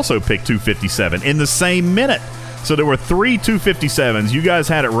Dealer also picked 257 in the same minute. So there were 3 257s. You guys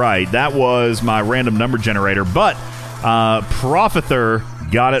had it right. That was my random number generator. But Profither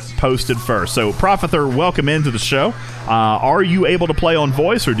got it posted first. So, Profither, welcome into the show. Are you able to play on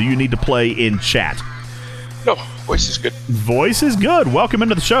voice, or do you need to play in chat? No, voice is good. Voice is good. Welcome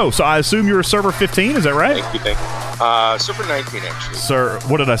into the show. So, I assume you're server 15, is that right? Thank you. Server 19, actually. Sir,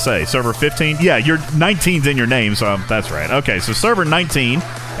 what did I say? Server 15? Yeah, your 19's in your name, so that's right. Okay, so server 19,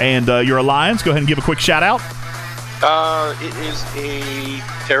 and your alliance, go ahead and give a quick shout out. It is a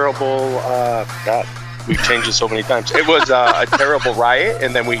terrible, God, we've changed it so many times. It was a terrible riot,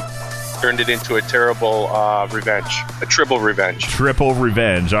 and then we turned it into a terrible revenge. A Tribble revenge. Triple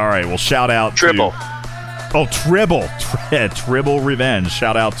revenge. All right, well, shout out Tribble. Tribble. Tribble revenge.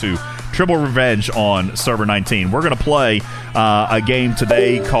 Shout out to Tribble Revenge on Server 19. We're going to play a game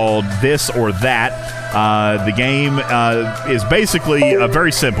today called This or That. The game is basically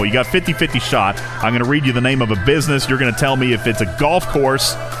very simple. You got 50-50 shot. I'm going to read you the name of a business. You're going to tell me if it's a golf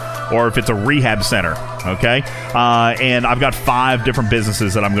course or if it's a rehab center, okay? And I've got 5 different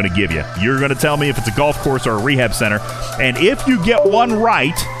businesses that I'm going to give you. You're going to tell me if it's a golf course or a rehab center. And if you get one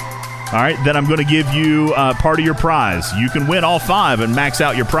right, all right, then I'm going to give you part of your prize. You can win all 5 and max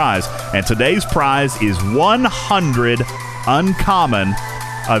out your prize. And today's prize is 100 uncommon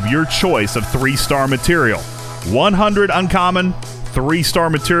of your choice of 3-star material. 100 uncommon 3-star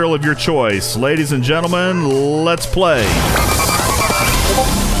material of your choice. Ladies and gentlemen, let's play.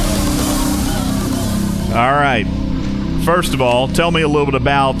 All right. First of all, tell me a little bit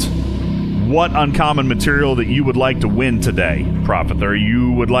about what uncommon material that you would like to win today, Profither.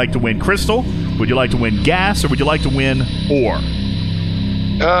 You would like to win crystal? Would you like to win gas? Or would you like to win ore?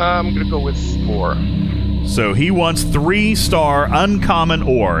 I'm going to go with ore. So he wants 3-star uncommon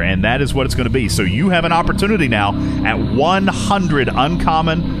ore, and that is what it's going to be. So you have an opportunity now at 100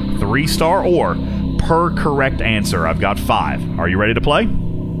 uncommon 3-star ore per correct answer. I've got 5. Are you ready to play?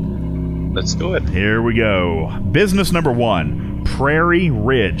 Let's do it. Here we go. Business number 1, Prairie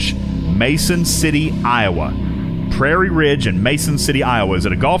Ridge, Mason City, Iowa. Prairie Ridge in Mason City, Iowa. Is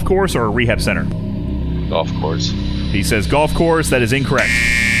it a golf course or a rehab center? Golf course. He says golf course. That is incorrect.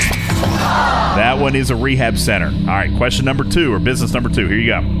 That one is a rehab center. All right, question number 2, or business number 2. Here you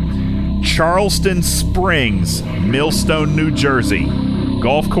go. Charleston Springs, Millstone, New Jersey.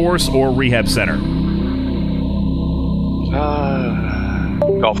 Golf course or rehab center?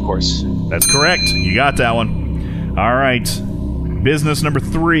 Golf course. That's correct. You got that one. All right. Business number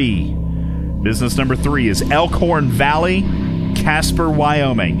 3. Business number 3 is Elkhorn Valley, Casper,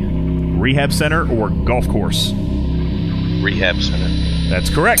 Wyoming. Rehab center or golf course? Rehab center. That's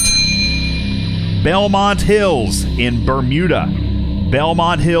correct. Belmont Hills in Bermuda.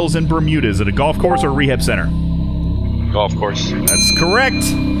 Belmont Hills in Bermuda. Is it a golf course or a rehab center? Golf course. That's correct.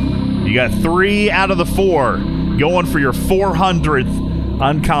 You got 3 out of the 4. Going for your 400th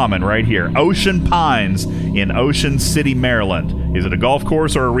uncommon right here. Ocean Pines in Ocean City, Maryland. Is it a golf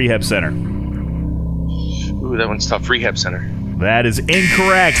course or a rehab center? Ooh, that one's tough. Rehab center. That is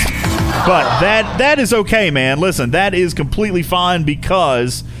incorrect. But that is okay, man. Listen, that is completely fine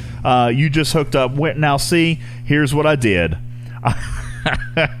because you just hooked up. Now, see, here's what I did.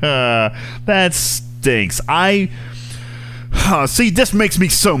 That stinks. See, this makes me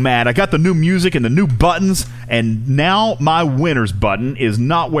so mad. I got the new music and the new buttons, and now my winners button is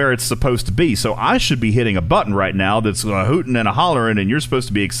not where it's supposed to be. So I should be hitting a button right now that's a hooting and a hollering, and you're supposed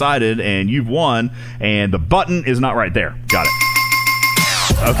to be excited, and you've won, and the button is not right there. Got it.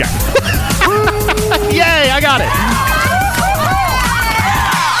 Okay. Yay, I got it.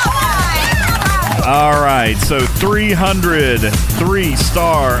 All right, so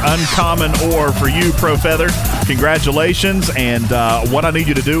 303-star uncommon ore for you, Pro Feather. Congratulations, and what I need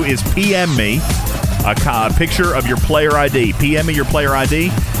you to do is PM me a picture of your player ID. PM me your player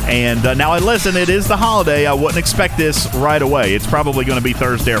ID. And now, listen, it is the holiday. I wouldn't expect this right away. It's probably going to be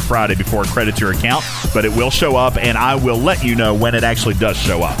Thursday or Friday before it credits your account, but it will show up, and I will let you know when it actually does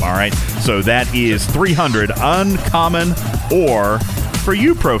show up, all right? So that is 300 uncommon ore for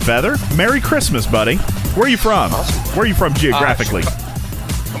you, Pro Feather. Merry Christmas, buddy. Where are you from? Awesome. Where are you from geographically?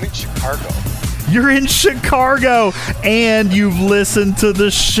 I'm in Chicago. You're in Chicago, and you've listened to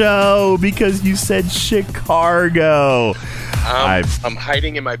the show because you said Chicago. I'm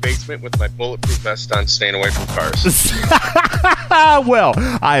hiding in my basement with my bulletproof vest on, staying away from cars. Well,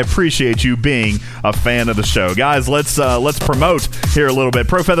 I appreciate you being a fan of the show. Guys, let's promote here a little bit.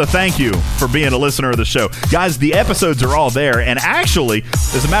 Pro Feather, thank you for being a listener of the show. Guys, the episodes are all there, and actually,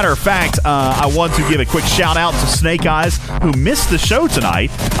 as a matter of fact, I want to give a quick shout-out to Snake Eyes, who missed the show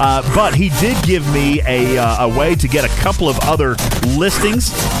tonight, but he did give me a way to get a couple of other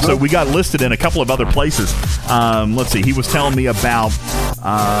listings, so we got listed in a couple of other places. Let's see, he was telling me about,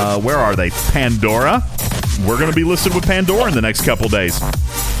 where are they? Pandora. We're going to be listed with Pandora in the next couple days.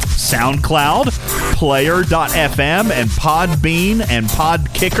 SoundCloud, Player.fm, and Podbean, and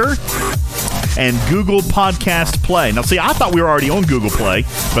Podkicker, and Google Podcast Play. Now, see, I thought we were already on Google Play,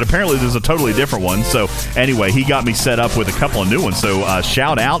 but apparently there's a totally different one. So, anyway, he got me set up with a couple of new ones. So,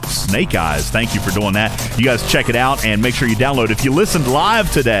 shout out Snake Eyes. Thank you for doing that. You guys check it out and make sure you download. If you listened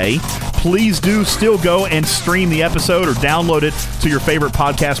live today, please do still go and stream the episode or download it to your favorite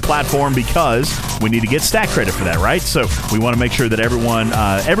podcast platform, because we need to get stat credit for that, right? So we want to make sure that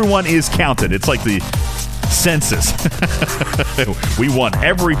everyone is counted. It's like the census. We want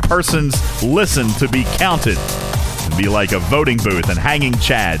every person's listen to be counted. It'd be like a voting booth and hanging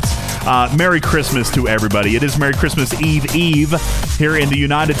chads. Merry Christmas to everybody. It is Merry Christmas Eve here in the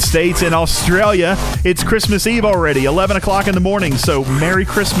United States. In Australia, it's Christmas Eve already, 11 o'clock in the morning. So Merry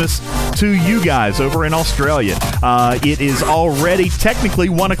Christmas to you guys over in Australia. It is already technically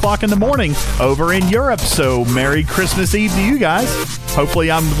 1 o'clock in the morning over in Europe. So Merry Christmas Eve to you guys.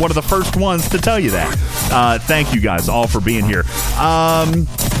 Hopefully I'm one of the first ones to tell you that. Thank you guys all for being here.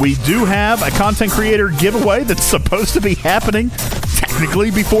 We do have a content creator giveaway that's supposed to be happening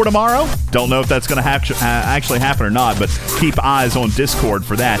technically before tomorrow. Don't know if that's going to actually happen or not, but keep eyes on Discord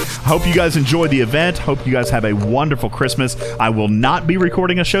for that. Hope you guys enjoy the event. Hope you guys have a wonderful Christmas. I will not be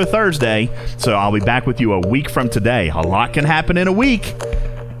recording a show Thursday, so I'll be back with you a week from today. A lot can happen in a week.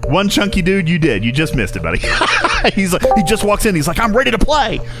 One chunky dude, you did. You just missed it, buddy. He just walks in. He's like, I'm ready to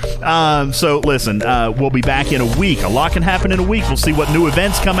play. So listen, we'll be back in a week. A lot can happen in a week. We'll see what new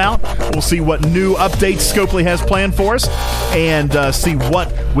events come out. We'll see what new updates Scopely has planned for us, and see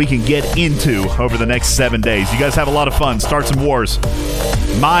what we can get into over the next 7 days. You guys have a lot of fun. Start some wars.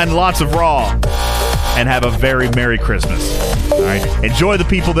 Mine lots of Raw. And have a very Merry Christmas. All right. Enjoy the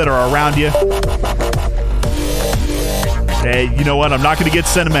people that are around you. Hey, you know what? I'm not going to get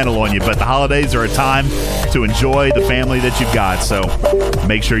sentimental on you, but the holidays are a time to enjoy the family that you've got. So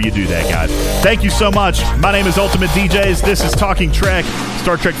make sure you do that, guys. Thank you so much. My name is Ultimate DJs. This is Talking Trek,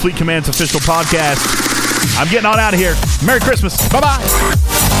 Star Trek Fleet Command's official podcast. I'm getting on out of here. Merry Christmas. Bye-bye.